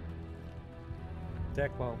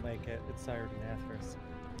 Deck won't make it. It's Sire Denathrius.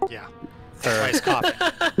 Yeah. Sir. Nice copy.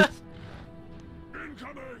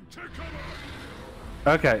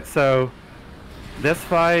 Okay, so this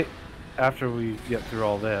fight, after we get through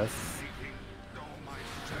all this,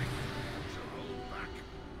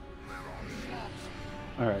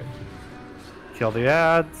 alright, kill the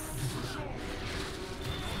ads.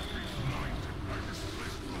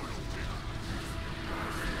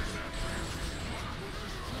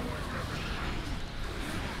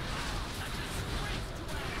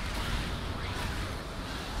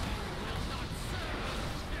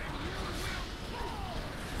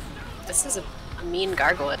 This is a mean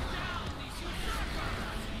gargoyle.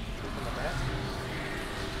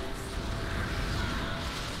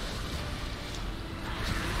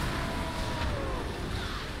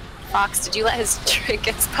 Fox, did you let his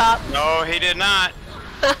trinkets pop? No, he did not.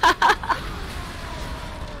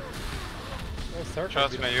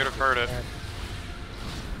 Trust me, you'd have heard it.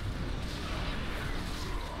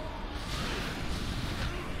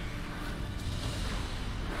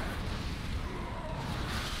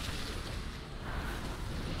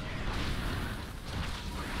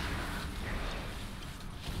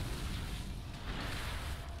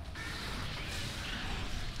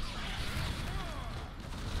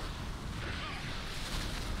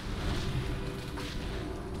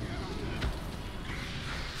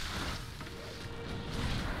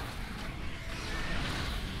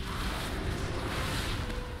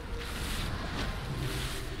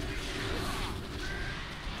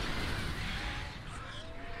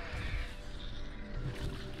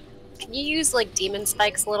 Can you use like demon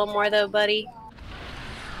spikes a little more though, buddy?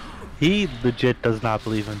 He legit does not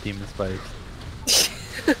believe in demon spikes.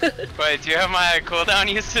 Wait, do you have my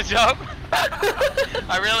cooldown usage up?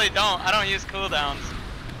 I really don't. I don't use cooldowns.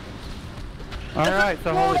 Alright,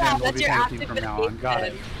 so Holy Hand will be tanking from now on. Got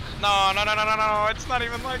it. No, it's not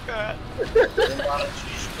even like that.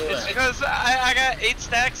 It's because I got 8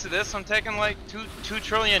 stacks of this. I'm taking like 2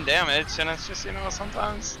 trillion damage, and it's just, you know,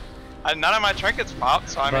 sometimes none of my trinkets pop,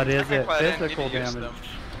 so I mean, but is it technically I didn't need physical to use damage? them.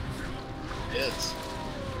 It is.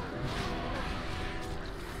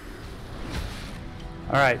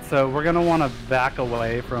 Alright, so we're going to want to back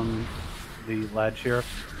away from the ledge here.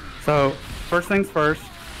 So, first things first,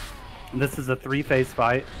 this is a 3-phase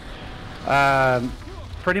fight.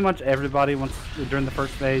 Pretty much everybody wants, during the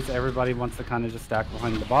first phase, everybody wants to kind of just stack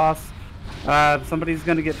behind the boss. Somebody's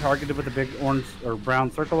going to get targeted with a big orange or brown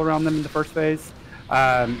circle around them in the first phase.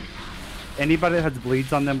 Anybody that has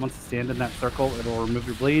bleeds on them wants to stand in that circle, it'll remove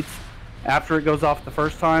your bleeds. After it goes off the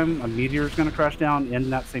first time, a meteor is going to crash down in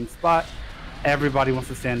that same spot. Everybody wants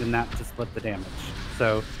to stand in that to split the damage.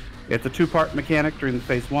 So it's a 2-part mechanic during the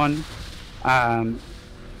phase 1.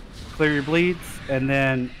 Clear your bleeds, and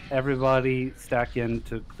then everybody stack in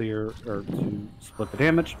to clear or to split the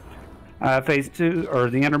damage. Phase 2, or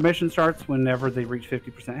the intermission, starts whenever they reach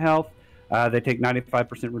 50% health. They take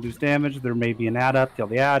 95% reduced damage. There may be an add up till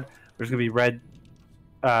the add. There's going to be red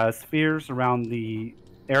spheres around the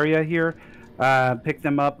area here. Pick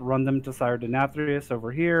them up, run them to Sire Denathrius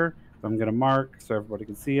over here. I'm going to mark so everybody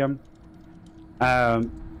can see him.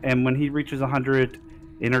 And when he reaches 100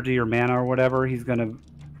 energy or mana or whatever, he's going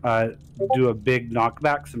to do a big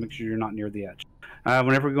knockback, so make sure you're not near the edge.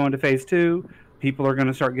 Whenever we go into phase 2, people are going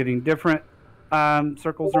to start getting different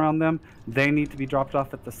circles around them. They need to be dropped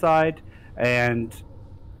off at the side, and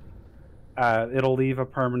it'll leave a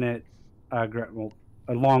permanent, a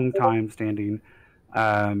long time standing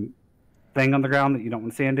thing on the ground that you don't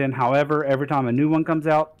want to stand in. However, every time a new one comes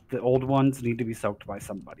out, the old ones need to be soaked by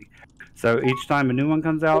somebody. So each time a new one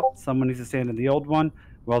comes out, someone needs to stand in the old one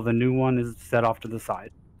while the new one is set off to the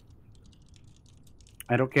side.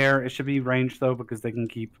 I don't care. It should be ranged, though, because they can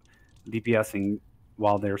keep DPSing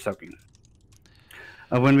while they're soaking.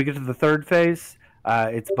 When we get to the third phase,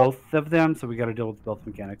 it's both of them, so we got to deal with both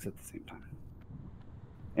mechanics at the same time.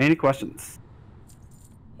 Any questions?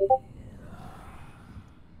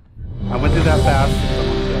 I went through that fast.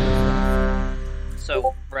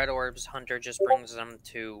 So, red orbs, Hunter just brings them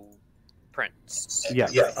to Prince.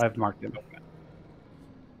 Yes, I've marked them.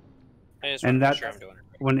 I just And want to that's make sure I'm doing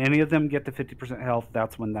it. when any of them get to 50% health,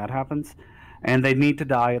 that's when that happens. And they need to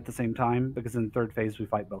die at the same time, because in the third phase, we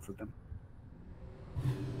fight both of them.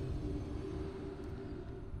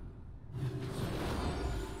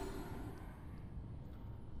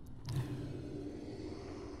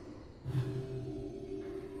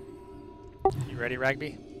 You ready,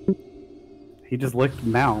 Ragby? He just licked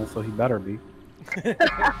Mal, so he better be.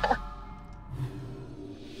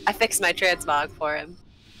 I fixed my transmog for him.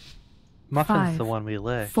 Muffin's 5, the one we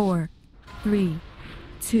lick. 4, 3,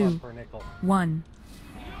 2, 1.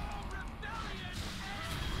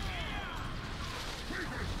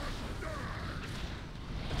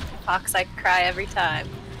 Fox, I cry every time.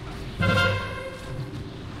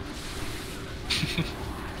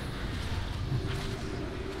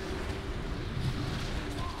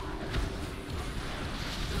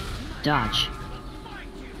 Dodge.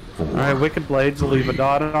 Alright, Wicked Blades will leave a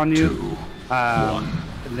dot on you.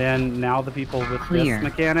 And then now the people with Clear. this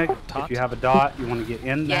mechanic, if you have a dot, you want to get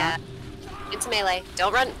in Yeah. that. It's melee.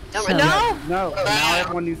 Don't run. Don't So- run. No! No, now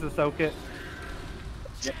everyone needs to soak it.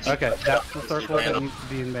 Okay, that's the circle that needs to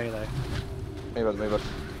be in melee.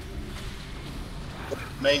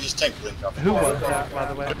 May just take blink off. Who was that, by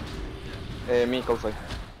the way? Me, Coldplay.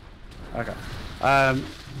 Okay.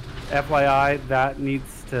 FYI, that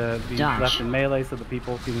needs to be Dodge. left in melee so the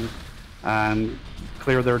people can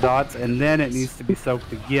clear their dots, and then it needs to be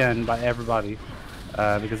soaked again by everybody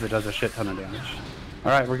because it does a shit ton of damage.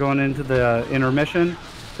 Alright, we're going into the intermission.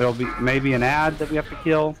 There'll be maybe an ad that we have to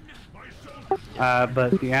kill,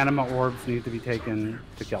 but the anima orbs need to be taken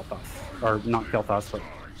to Kel'Thas. Or not Kel'Thas, but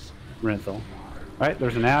Renthil. Alright,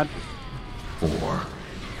 there's an ad. 4,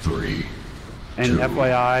 3, And 2,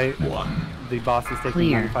 FYI, 1. the boss is taking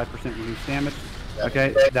Clear. 95% reduced damage.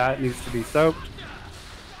 Okay, that needs to be soaked.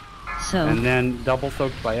 So. And then double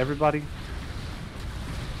soaked by everybody.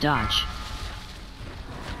 Dodge.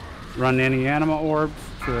 Run any anima orbs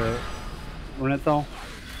to Renethal.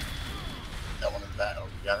 That one in the back. Oh,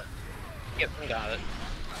 you got it? Yep, we got it.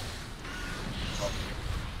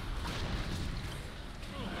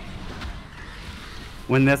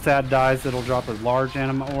 When this ad dies, it'll drop a large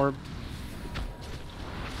anima orb.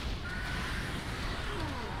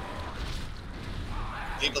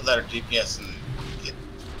 people that are DPS and get.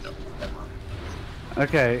 No, never mind.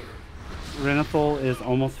 Okay, Renathal is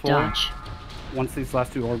almost full. Dodge. Once these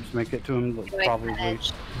last two orbs make it to him, they'll Get away from the probably.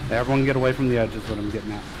 edge. Everyone get away from the edge is what I'm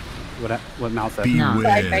getting at. What Mal said.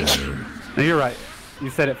 Beware. No, you're right. You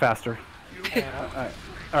said it faster. All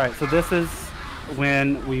right. So this is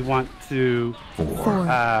when we want to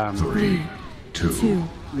 3, 2,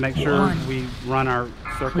 make sure 1. we run our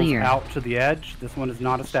circles Clear. out to the edge. This one is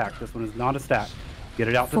not a stack. This one is not a stack. Get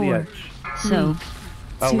it out to 4, the edge. So,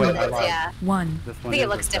 Oh wait, I 2, lied. yeah. 1, This I one think it is a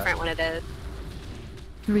looks stack. different when it is.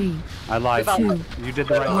 3, I lied. We've all- You did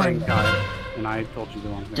the right thing, 1. guys, and I told you the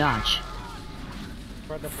wrong thing. dodge.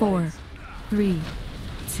 4, 3,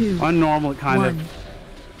 2, On normal, it kind 1. of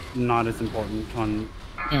not as important. On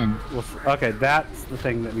In. okay, that's the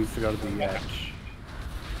thing that needs to go to the edge.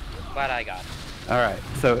 Glad I got it. All right.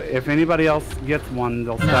 So if anybody else gets one,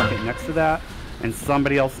 they'll stack it next to that, and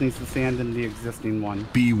somebody else needs to stand in the existing one.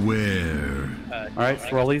 Beware. All right,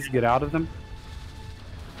 swirlies, get out of them.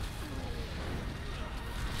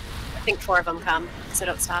 I think 4 of them come, so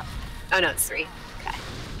don't stop. Oh no, it's 3. Okay.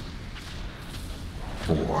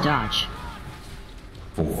 4, Dodge.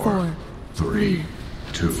 4, 3,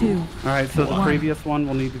 2. 2, All right. So the 1. previous one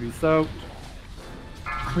will need to be soaked.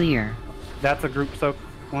 Clear. That's a group soak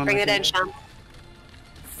one. Bring I it in, think. Sean.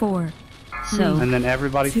 4, So, And then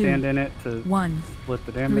everybody 2, stand in it to 1, split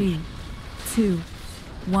the damage. 3, 2,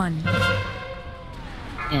 1.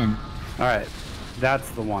 in. All right. That's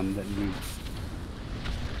the one that needs.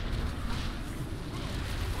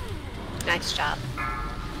 Nice job.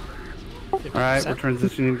 All right, we're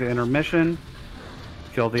transitioning to intermission.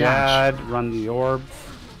 Kill the Dodge. ad, run the orbs.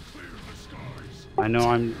 I know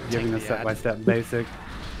I'm giving a the ad. step-by-step basic,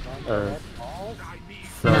 or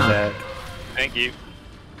so No. that Thank you.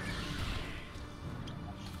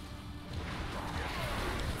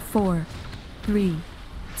 4, 3,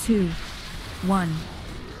 2, 1.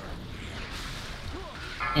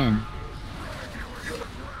 In.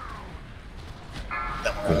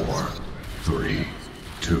 4, 3,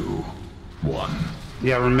 2, 1.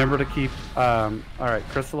 yeah. Remember to keep. All right,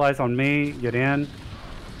 crystallize on me. Get in.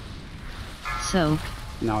 Soak.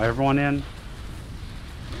 Now everyone in.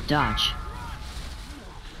 Dodge.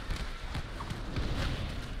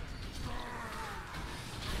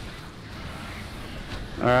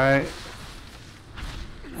 All right.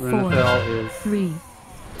 4, Renathal is 3,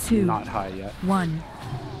 2, not high yet. 1.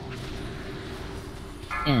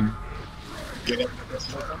 In. Get it.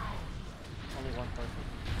 Only one person.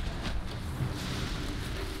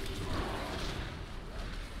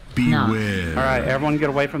 Beware. All right, everyone get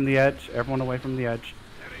away from the edge. Everyone away from the edge.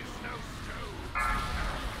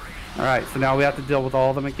 All right, so now we have to deal with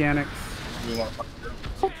all the mechanics. We want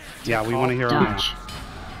Yeah, we want to hear them now. Dodge.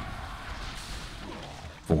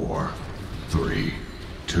 4, 3,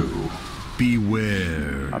 2.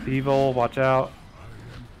 Beware. Upheaval, watch out.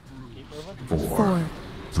 Keep moving. 4, 4,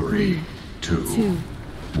 3, 2, 2,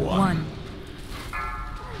 1. 1.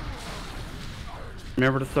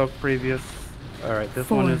 Remember to soak previous. All right, this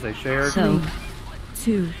 4, one is a shared. So,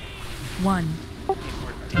 2, 1.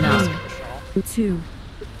 no. 2,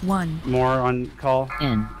 1. More on call.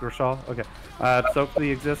 In. Gershal. Okay. Soak the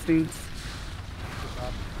existing.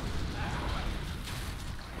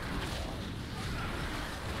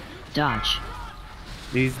 Dodge.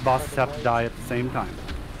 These bosses have to die at the same time.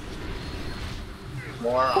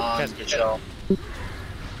 more on Michelle.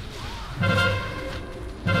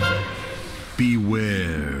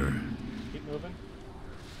 Beware. Keep moving.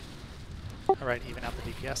 Alright, even out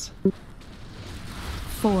the DPS.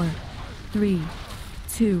 4, 3,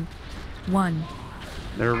 2, 1.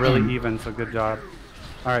 They're really even, so good job.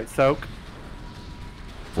 All right, soak.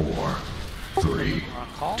 4, 3,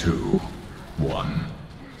 2, 1.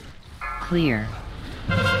 Clear.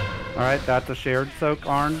 All right, that's a shared soak,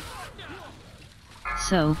 Arn.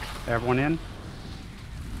 Soak. Everyone in?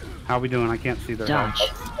 How we doing? I can't see their Dodge.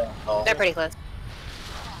 health. They're pretty close.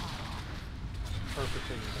 Perfect.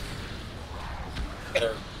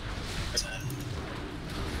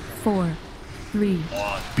 4, 3,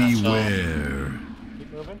 Beware.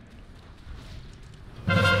 Keep moving.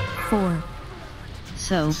 4.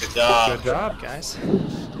 Soak. Good job. Good job, guys.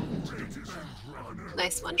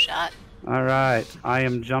 Nice one shot. All right, I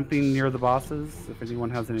am jumping near the bosses. If anyone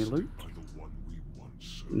has any loot,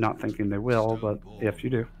 not thinking they will, but if you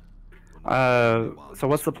do. So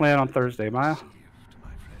what's the plan on Thursday, Maya?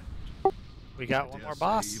 We got one more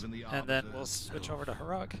boss, and then we'll switch over to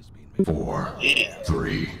Heroic. 4,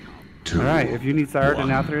 3, 2. All right, if you need Sire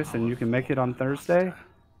Denathrius and you can make it on Thursday,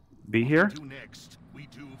 be here.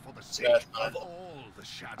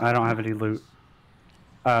 I don't have any loot.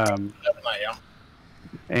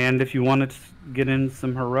 And if you wanted to get in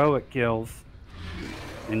some heroic kills,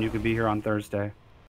 and you could be here on Thursday.